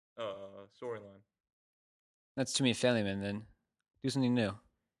storyline. That's too many family men. Then do something new.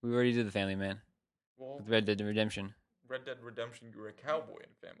 We already did the family man Well, with Red Dead Redemption. Red Dead Redemption, you were a cowboy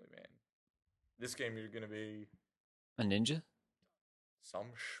and family man. This game, you're going to be A ninja. some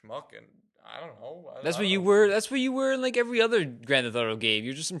schmuck, and I don't know. That's I what don't you know. were. That's what you were in like every other Grand Theft Auto game.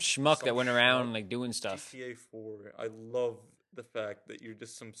 You're just some schmuck Some that went around schmuck. like doing stuff. GTA 4. I love the fact that you're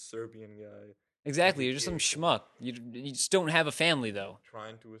just some Serbian guy Exactly. You're just some GTA 4. schmuck. You just don't have a family though.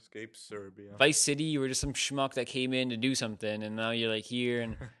 trying to escape Serbia. Vice City, you were just some schmuck that came in to do something, and now you're like here.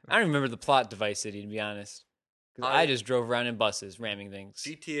 And I don't remember the plot to Vice City, to be honest, because I just drove around in buses ramming things.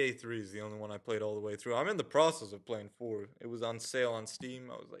 GTA 3 is the only one I played all the way through. I'm in the process of playing 4. It was on sale on Steam.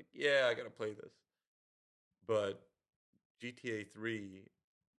 I was like, yeah, I gotta play this. But GTA 3,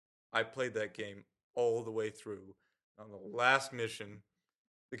 I played that game all the way through. On the last mission,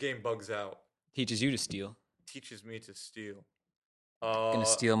 the game bugs out. Teaches you to steal. Teaches me to steal. Gonna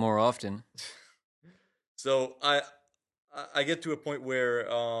steal more often. So I get to a point where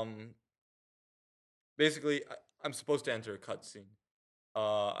basically I'm supposed to enter a cutscene.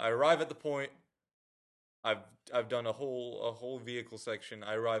 I arrive at the point. I've done a whole vehicle section.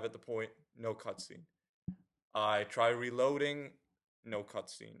 I arrive at the point, no cutscene. I try reloading, no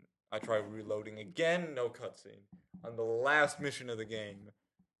cutscene. I try reloading again, no cutscene. On the last mission of the game,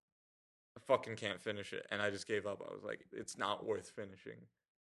 I fucking can't finish it, and I just gave up. I was like, it's not worth finishing.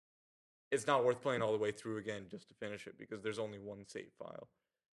 It's not worth playing all the way through again just to finish it because there's only one save file.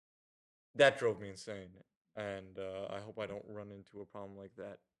 That drove me insane, and I hope I don't run into a problem like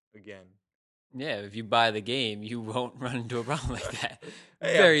that again. Yeah, if you buy the game, you won't run into a problem like that.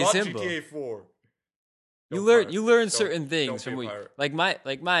 Hey, Very I bought simple. GTA 4. You Don't learn pirate. you learn Don't- certain don't things be from a what you, pirate. like my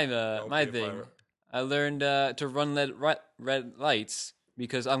Don't my be a thing. pirate. I learned to run red lights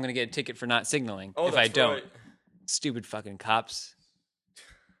because I'm gonna get a ticket for not signaling Oh, if I that's don't. right. Stupid fucking cops.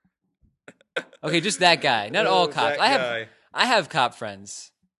 Okay, just that guy. Not all cops. That guy. I have cop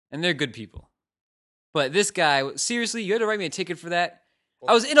friends, and they're good people. But this guy, seriously, you had to write me a ticket for that?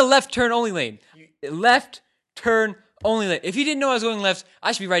 I was in a left turn only lane. Left turn only lane. If he didn't know I was going left,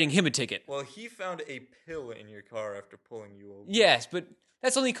 I should be writing him a ticket. Well, he found a pill in your car after pulling you over. Yes, but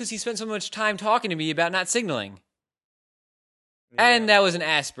that's only because he spent so much time talking to me about not signaling. Yeah. And that was an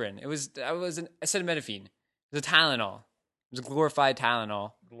aspirin. It was acetaminophen. It was a Tylenol. It was a glorified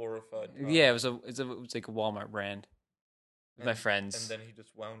Tylenol. Glorified. Yeah, it was like a Walmart brand. With my friends. And then he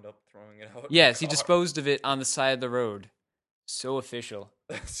just wound up throwing it out. Yes, he disposed of it on the side of the road. So official.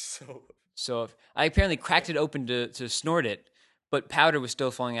 That's So I apparently cracked it open to snort it, but powder was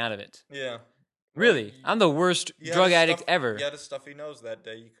still falling out of it. Yeah. Really? I'm the worst drug addict ever. You had a stuffy nose that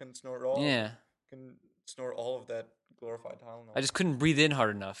day. You couldn't snort all. Yeah. Couldn't snort all of that glorified Tylenol. I just couldn't breathe in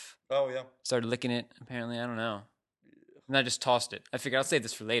hard enough. Oh yeah. Started licking it. Apparently, I don't know. And I just tossed it. I figured I'll save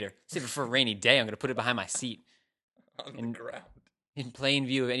this for later. Save it for a rainy day. I'm gonna put it behind my seat. On the ground. In plain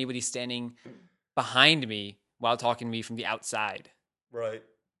view of anybody standing behind me while talking to me from the outside. Right.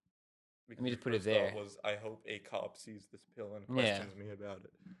 Let me just put it First there. thought was, I hope a cop sees this pill and questions me about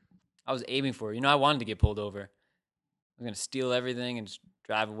it. I was aiming for it. You know, I wanted to get pulled over. I was going to steal everything and just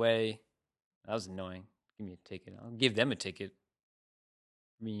drive away. That was annoying. Give me a ticket. I'll give them a ticket.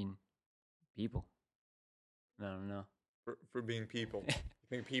 I mean, people. I don't know. For being people. You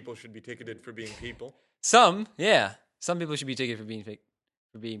think people should be ticketed for being people? Some, yeah. Some people should be ticketed for being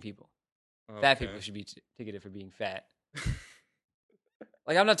people. Okay. Fat people should be ticketed for being fat.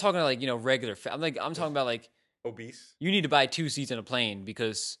 Like, I'm not talking like, regular fat. I'm talking about like obese. You need to buy 2 seats in a plane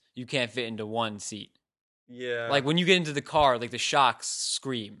because you can't fit into 1 seat. Yeah. Like when you get into the car, like the shocks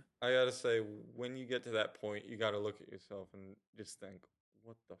scream. I gotta say, when you get to that point, you gotta look at yourself and just think,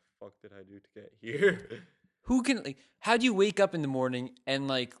 what the fuck did I do to get here? How do you wake up in the morning and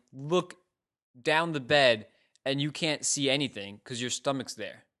like look down the bed and you can't see anything because your stomach's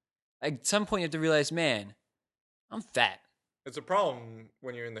there? At some point you have to realize, man, I'm fat. It's a problem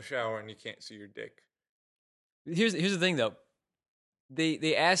when you're in the shower and you can't see your dick. Here's the thing though.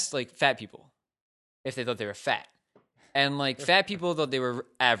 They asked like fat people if they thought they were fat. And like fat people thought they were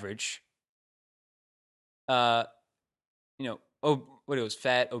average. What it was,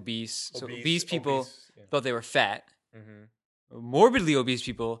 fat, obese. So obese people thought they were fat. Mm-hmm. Morbidly obese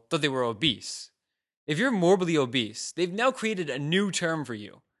people thought they were obese. If you're morbidly obese, they've now created a new term for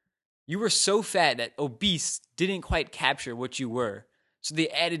you. You were so fat that obese didn't quite capture what you were. So they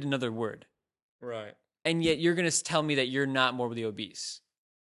added another word. Right. And yet you're going to tell me that you're not morbidly obese.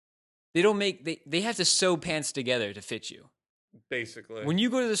 They have to sew pants together to fit you. Basically. When you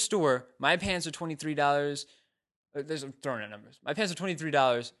go to the store, my pants are $23. I'm throwing out numbers. My pants are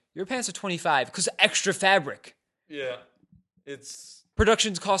 $23. Your pants are $25 because of extra fabric. Yeah.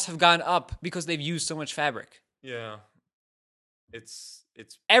 Production costs have gone up because they've used so much fabric. Yeah. It's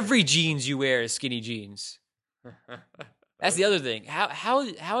every jeans you wear is skinny jeans. That's the other thing. How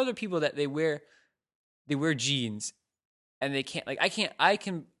are there people that they wear jeans and they can't, like, I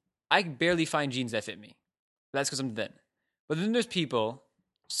can barely find jeans that fit me. That's because I'm thin. But then there's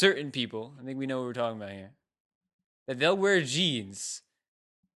certain people, I think we know what we're talking about here, that they'll wear jeans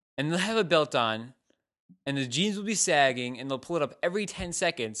and they'll have a belt on and the jeans will be sagging and they'll pull it up every 10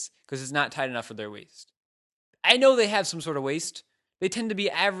 seconds because it's not tight enough for their waist. I know they have some sort of waist. They tend to be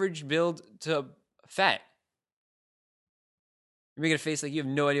average build to fat. You're making a face like you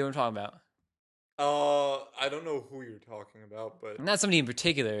have no idea what I'm talking about. I don't know who you're talking about, but not somebody in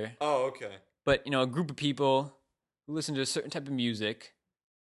particular. Oh, okay. But a group of people who listen to a certain type of music.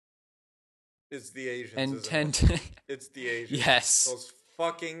 It's the Asians. And tend to. It's the Asians. Yes. Those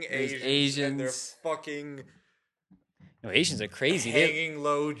fucking Asians. Asians. And their fucking. No, Asians are crazy. Hanging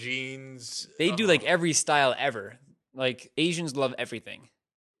low jeans. They do like every style ever. Like Asians love everything.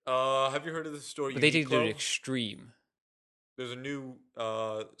 Have you heard of the store? But they take it to an extreme. There's a new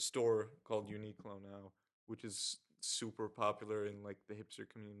store called Uniqlo now, which is super popular in like the hipster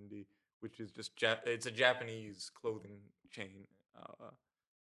community, which is just it's a Japanese clothing chain.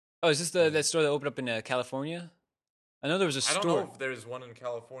 Is this that store that opened up in California? I know there was a store. I don't know if there's one in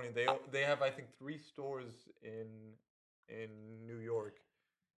California. They have, I think, 3 stores in New York.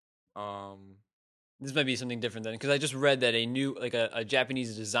 This might be something different then, because I just read that a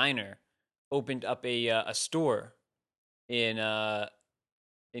Japanese designer opened up a store in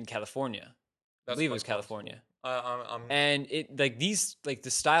California. I believe it was California. And it like these like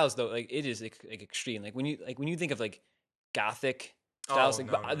the styles though, like it is like extreme. Like when you think of like gothic styles,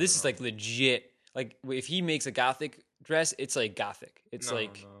 this is like legit like if he makes a gothic dress, it's like gothic. It's No,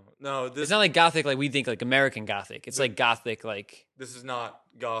 like no. it's not like gothic like we think like American gothic. It's like gothic like This is not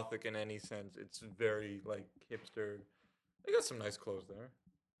gothic in any sense. It's very like hipster. They got some nice clothes there.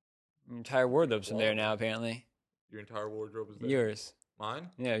 your entire wardrobe's in there now. Apparently, Your entire wardrobe is there. yours. Mine?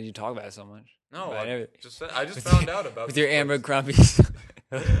 Yeah, you talk about it so much. No, About I everything. just found out about with this your place. Abercrombies.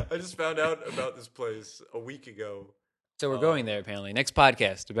 I just found out about this place a week ago. So we're going there apparently. Next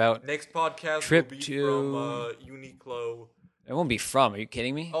podcast about. Next podcast Trip will be to- from Uniqlo. It won't be from. Are you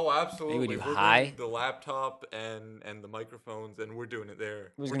kidding me? Oh, absolutely. do We're high? doing the laptop and the microphones, and we're doing it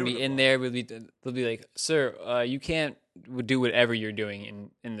there. Who's We're gonna doing be it in live. there? They'll be like, "Sir, you can't do whatever you're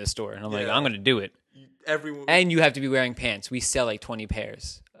doing in the store." And I'm like, Yeah. "I'm gonna do it." Everyone. And you have to be wearing pants. We sell like 20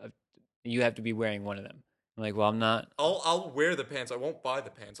 pairs. You have to be wearing one of them. I'm like, well, I'm not. I'll wear the pants. I won't buy the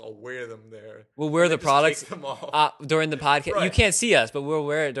pants. I'll wear them there. We'll wear And the then just products take them off. during the podcast. You Right. can't see us, but we'll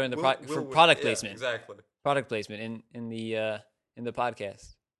wear it during the We'll for wear- product yeah, placement. Exactly. Product placement in the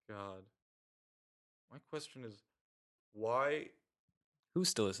podcast. God. My question is, why? Who's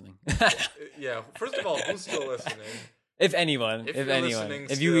still listening? Yeah. First of all, who's still listening? If anyone, If if you're anyone, listening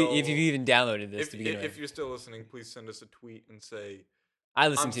if still- you've even downloaded this If to begin if with, you're still listening, please send us a tweet and say I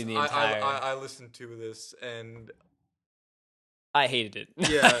listened to the entire. I listened to this and I hated it.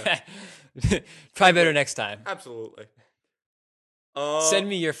 Yeah. Try better next time. absolutely. Send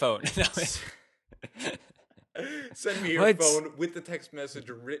me your phone. No. Send me your What? phone with the text message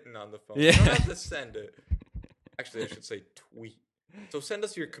written on the phone. Yeah. You don't have to send it. Actually, I should say tweet. So send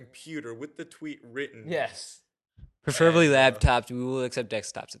us your computer with the tweet written. Yes. Preferably And, laptops. We will accept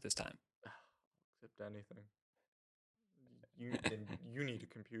desktops at this time. Except anything. You need a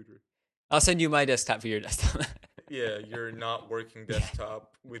computer. I'll send you my desktop for your desktop. Yeah, your not working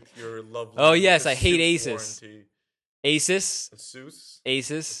desktop with your lovely. Oh, yes, I hate Asus Asus. warranty. Asus. Asus.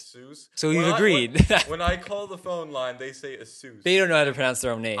 Asus. Asus. So When we've I- agreed. When I call the phone line, they say Asus. They don't know how to pronounce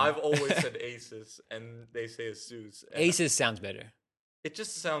their own name. I've always said Asus, and they say Asus. And Asus sounds better. It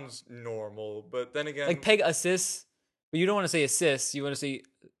just sounds normal, but then again, Like Pegasus, but you don't want to say Asus. You want to say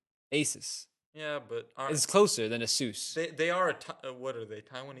Asus. yeah, but It's closer than Asus. they are what are they?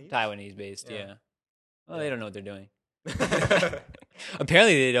 Taiwanese. Taiwanese based, Yeah. yeah. Well, Yeah. they don't know what they're doing.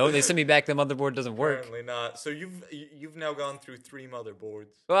 Apparently they don't. They sent me back the motherboard doesn't work. Apparently not. So you've now gone through 3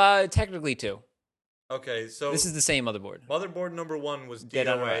 motherboards. Well, technically 2. Okay, so This is the same motherboard. motherboard number 1 was Dead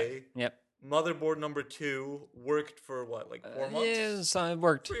on DOA. right. Yep. Motherboard number 2 worked for what, like 4 months? Yeah, so it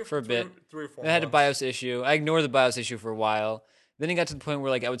worked Three or- for a bit. 3 or 4 I had a months. BIOS issue. I ignored the BIOS issue for a while. Then it got to the point where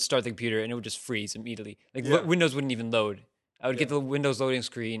like I would start the computer and it would just freeze immediately. Like Yeah. Windows wouldn't even load. I would get Yeah. the Windows loading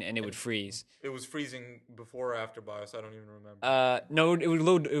screen and it would freeze. It was freezing before or after BIOS. I don't even remember. No, it would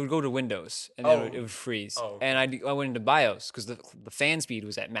load. It would go to Windows and then Oh. it would freeze. Oh, okay. And I went into BIOS because the fan speed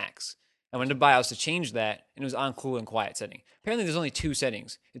was at max. I went to BIOS to change that, and it was on cool and quiet setting. Apparently, there's only 2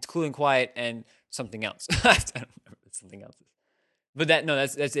 settings. It's cool and quiet and something else. I don't remember what something else is. But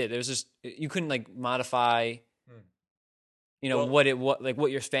that's it. There's just you couldn't like modify. Well-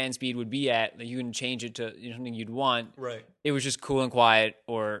 what your fan speed would be at. Like, you can change it to something you'd want. Right. It was just cool and quiet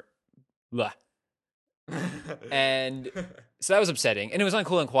or blah. And so that was upsetting. And it was on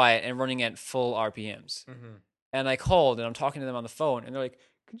cool and quiet and running at full RPMs. Mhm. And I called and I'm talking to them on the phone and they're like,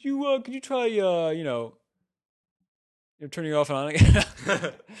 could you try turning it off and on again?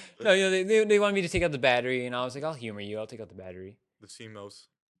 No, they wanted me to take out the battery and I was like, I'll humor you. I'll take out the battery. The CMOS.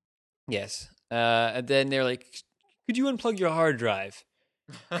 Yes. And then they're like, could you unplug your hard drive?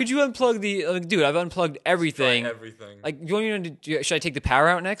 Could you unplug dude, I've unplugged everything. Try everything. Like, you want me to, should I take the power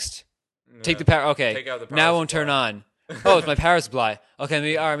out next? Take Yeah. the power. Okay. Take out the Now it power won't turn supply. on. Oh, it's my power supply. Okay,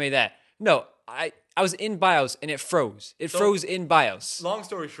 maybe I made that. No, I was in BIOS and it froze. It So- froze in BIOS. Long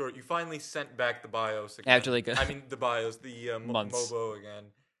story short, you finally sent back the BIOS again. After, like, I mean the BIOS, the months. MOBO again,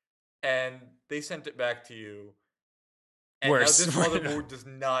 and they sent it back to you. And Worse. now this motherboard does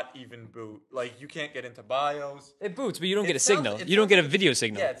not even boot. Like you can't get into BIOS. It boots, but you don't get a sounds- signal. it You don't sounds get a like video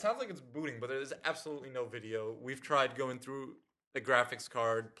signal. Yeah, it sounds like it's booting, but there's absolutely no video. We've tried going through the graphics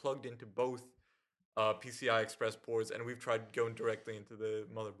card, plugged into both PCI Express ports, and we've tried going directly into the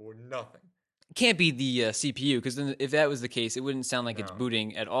motherboard. Nothing. It can't be the CPU, because then if that was the case, it wouldn't sound like it's No.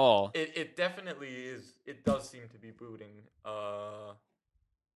 booting at all. It definitely is. It does seem to be booting. But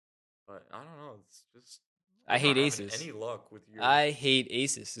I don't know. It's just I hate you're not having Asus. Any luck with your? I hate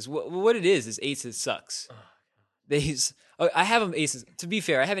Asus. What it is Asus sucks. I have an Asus. To be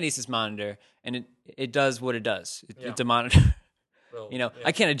fair, I have an Asus monitor, and it does what it does. Yeah. It's a monitor. Well, Yeah. I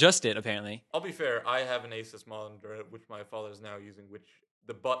I can't adjust it apparently. I'll be fair. I have an Asus monitor, which my father is now using, which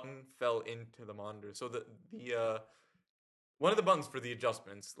the button fell into the monitor. So the One of the buttons for the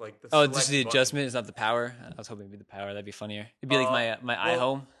adjustments, like the Oh, select this is the button. adjustment. It's not the power. I was hoping it'd be the power. That'd be funnier. It'd be like my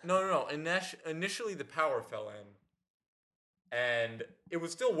iHome. No. Initially, the power fell in, and it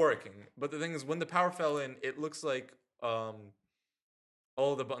was still working. But the thing is, when the power fell in, it looks like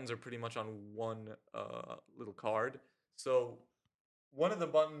all the buttons are pretty much on one little card. So one of the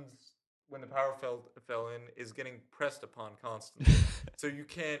buttons, when the power fell in, is getting pressed upon constantly. So you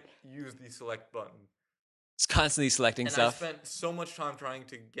can't use the select button. It's constantly selecting And stuff. I spent so much time trying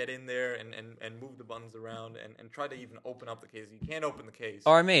to get in there and move the buttons around and try to even open up the case. You can't open the case.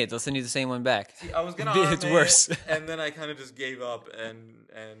 RMA it. They'll send you the same one back. See, I was gonna It's RMA worse. it, and then I kind of just gave up and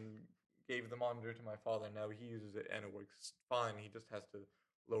gave the monitor to my father. Now he uses it and it works fine. He just has to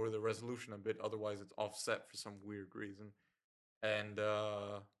lower the resolution a bit, otherwise it's offset for some weird reason. And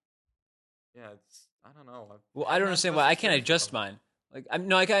yeah, it's I don't know. Well, I don't understand why I can't adjust mine. Like, I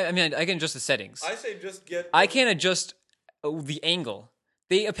can adjust the settings. I say just get. I can't adjust the angle.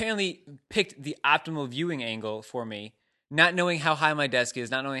 They apparently picked the optimal viewing angle for me, not knowing how high my desk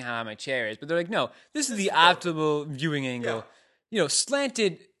is, not knowing how high my chair is. But they're like, no, this is the optimal viewing angle. Yeah. You know,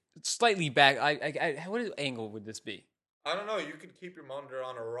 slanted slightly back. What angle would this be? I don't know. You could keep your monitor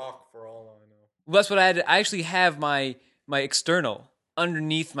on a rock for all I know. Well, that's what I had. I actually have my external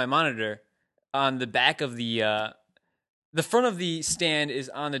underneath my monitor on the back of the front of the stand is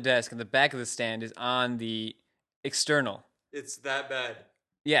on the desk, and the back of the stand is on the external. It's that bad.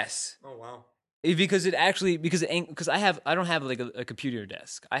 Yes. Oh wow. Because I don't have like a computer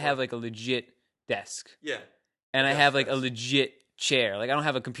desk. I have like a legit desk, Yeah. and I Yes, have like a yes. legit chair. Like I don't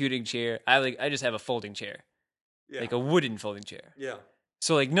have a computing chair. I just have a folding chair, Yeah. like a wooden folding chair. Yeah.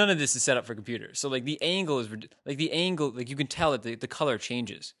 So like none of this is set up for computers. So like the angle is like you can tell that the color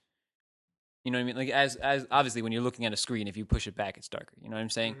changes. You know what I mean? Like as obviously when you're looking at a screen, if you push it back, it's darker. You know what I'm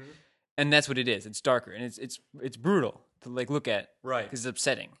saying? Mhm. And that's what it is. It's darker, and it's brutal to like look at Right. because it's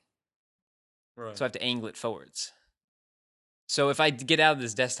upsetting. Right. So I have to angle it forwards. So if I get out of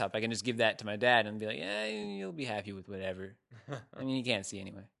this desktop, I can just give that to my dad and be like, "Yeah, you'll be happy with whatever." I mean, he can't see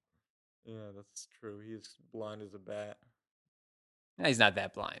anyway. Yeah, that's true. He's blind as a bat. No, he's not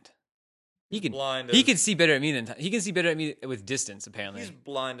that blind. He can blind. he can see better at me than he can see better at me with distance. Apparently, He's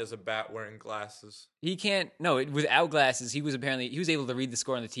blind as a bat wearing glasses. he can't. No, without glasses, he was able to read the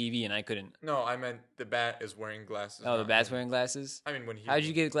score on the TV, and I couldn't. No, I meant the bat is wearing glasses. Oh, the not bat's him. wearing glasses. I mean, when he. How'd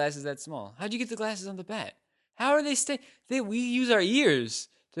you get glasses that small? How'd you get the glasses on the bat? How are they we use our ears.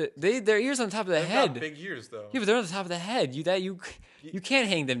 Their ears on top of the They've head. got big ears though. Yeah, but they're on the top of the head. You can't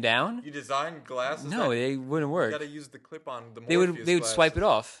hang them down. You design glasses. No, that, they wouldn't you work. gotta use the clip-on. The They Morpheus would swipe it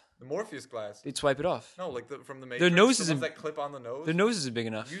off. The Morpheus glass. They'd swipe it off. No, like from the Matrix. Their nose the isn't- ones that clip on the nose. Their nose isn't big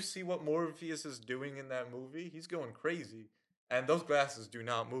enough. You see what Morpheus is doing in that movie? He's going crazy, and those glasses do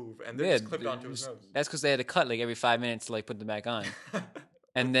not move, and they're just clipped onto his nose. That's because they had to cut like every 5 minutes to like put them back on,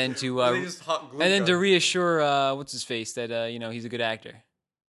 and then to They just hot glue and then to gun. reassure what's his face that he's a good actor,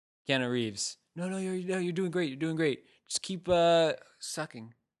 Keanu Reeves. No, you're doing great. You're doing great. Just keep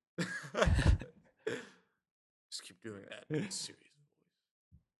sucking. Just keep doing that serious voice.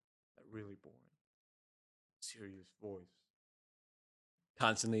 That really boring, serious voice.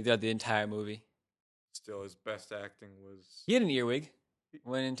 Constantly throughout the entire movie. Still, his best acting was. He had an earwig.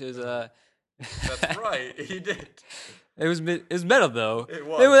 Went into his That's right, he did. It was metal though. It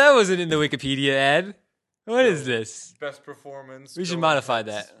was. That wasn't in the Wikipedia ad. What is this? Best performance. We should Bill and modify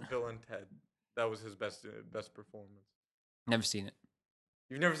Ted's- that. Bill and Ted. That was his best performance. Never seen it.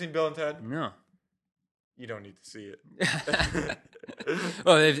 You've never seen Bill and Ted? No. You don't need to see it.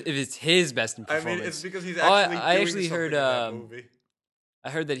 Well, if it's his best in I performance. mean, it's because he's Oh, actually. I doing actually something heard, in that movie. I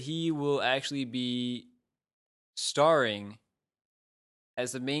heard that he will actually be starring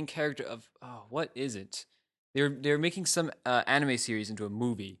as the main character of what is it? They're making some anime series into a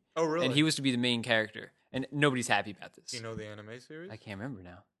movie, Oh, really? and he was to be the main character, and nobody's happy about this. Do you know the anime series? I can't remember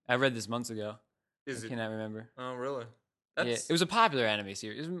now. I read this months ago. Is I it? cannot remember. Oh, really? Yeah, That's it was a popular anime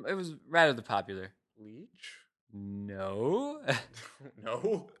series. It was rather popular. Bleach. No,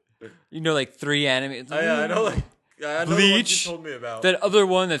 No. you know, like 3 anime. I know, like I know the ones Bleach. you told me about. That other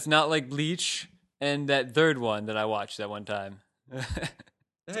one that's not like Bleach, and that third one that I watched that one time.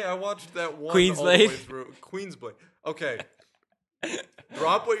 Hey, I watched that one Queen's all the way Blade? through. Queen's Blade. Okay.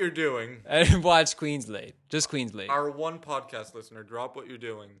 Drop what you're doing. I didn't watch Queen's Blade. Just Queen's Blade. Our one podcast listener, drop what you're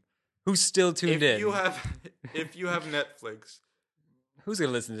doing. Who's still tuned in? If you have Netflix, Who's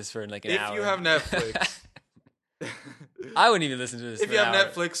gonna listen to this for like an if hour? you have Netflix, I wouldn't even listen to this. If for you an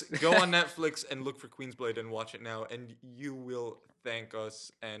have hour. Netflix, go on Netflix and look for Queensblade and watch it now, and you will thank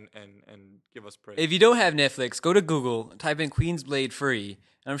us and give us praise. If you don't have Netflix, go to Google, type in Queensblade free,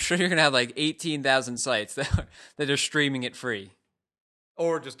 and I'm sure you're gonna have like 18,000 sites that are streaming it free.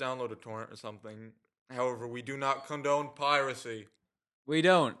 Or just download a torrent or something. However, we do not condone piracy. We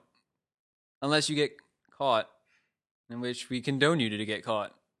don't, unless you get caught, in which we condone you to get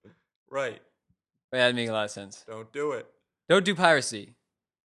caught. Right. But that'd make a lot of sense. Don't do it. Don't do piracy,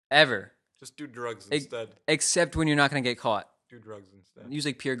 ever, Just do drugs instead. except when you're not gonna get caught. Do drugs instead. Use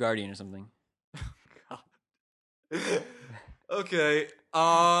like Pure Guardian or something. Okay.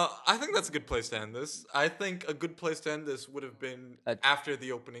 I think that's a good place to end this. I think a good place to end this would have been after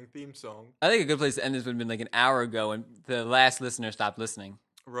the opening theme song. I think a good place to end this would have been like an hour ago when the last listener stopped listening.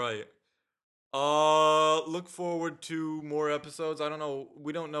 Right. Look forward to more episodes. I don't know.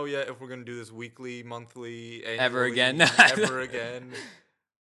 We don't know yet if we're gonna do this weekly, monthly, annually, Ever again. ever again.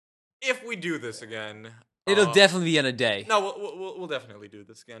 If we do this again, It'll definitely be on a day. no, we'll definitely do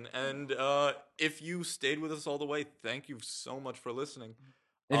this again. And if you stayed with us all the way, thank you so much for listening.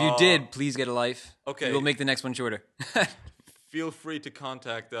 If you did, please get a life. Okay. We'll make the next one shorter. Feel free to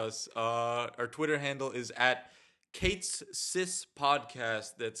contact us. Our Twitter handle is at Kate's Sis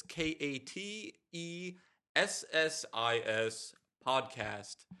Podcast. That's KATESSIS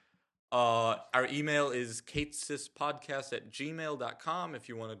Podcast. Our email is katesispodcast@gmail.com if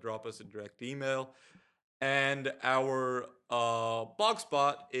you want to drop us a direct email. And our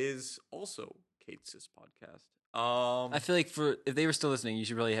blogspot is also Kate's Sis Podcast. I feel like if they were still listening, you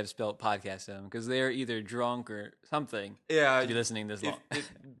should really have spelled podcast to them because they're either drunk or something Yeah, to be listening this long.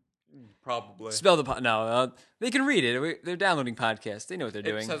 probably. Spell the no, they can read it. They're downloading podcasts. They know what they're It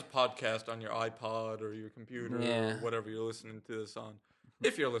doing. says podcast on your iPod or your computer or whatever you're listening to this on.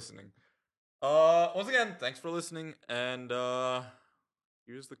 If you're listening. Once again, thanks for listening, and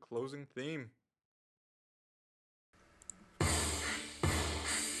here's the closing theme.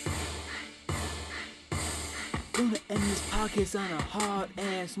 Gonna end this podcast on a hard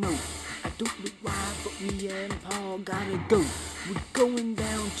ass note. I don't know why, but me and Paul gotta go. We're going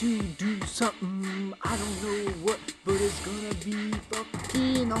down to do something. I don't know what, but it's gonna be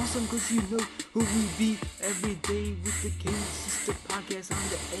fucking awesome. Cause you know who we be every day with the Kate's Sister Podcast on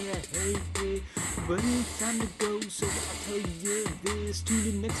the air. Hey, hey. But it's time to go, so I'll tell you this. Tune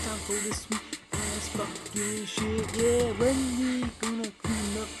in next time for this sweet ass fucking shit. Yeah, when we gonna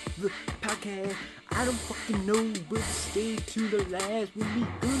clean up the podcast? I don't fucking know, but stay to the last. When we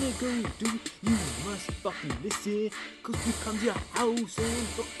gonna go do, you must fucking listen. Cause we come to your house and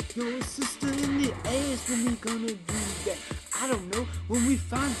fuck your sister in the ass. When we gonna do that? I don't know. When we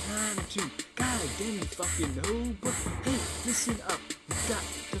find time to. God damn you fucking know. But hey, listen up. We got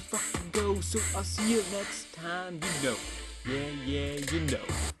to fucking go. So I'll see you next time. You know. Yeah, you know.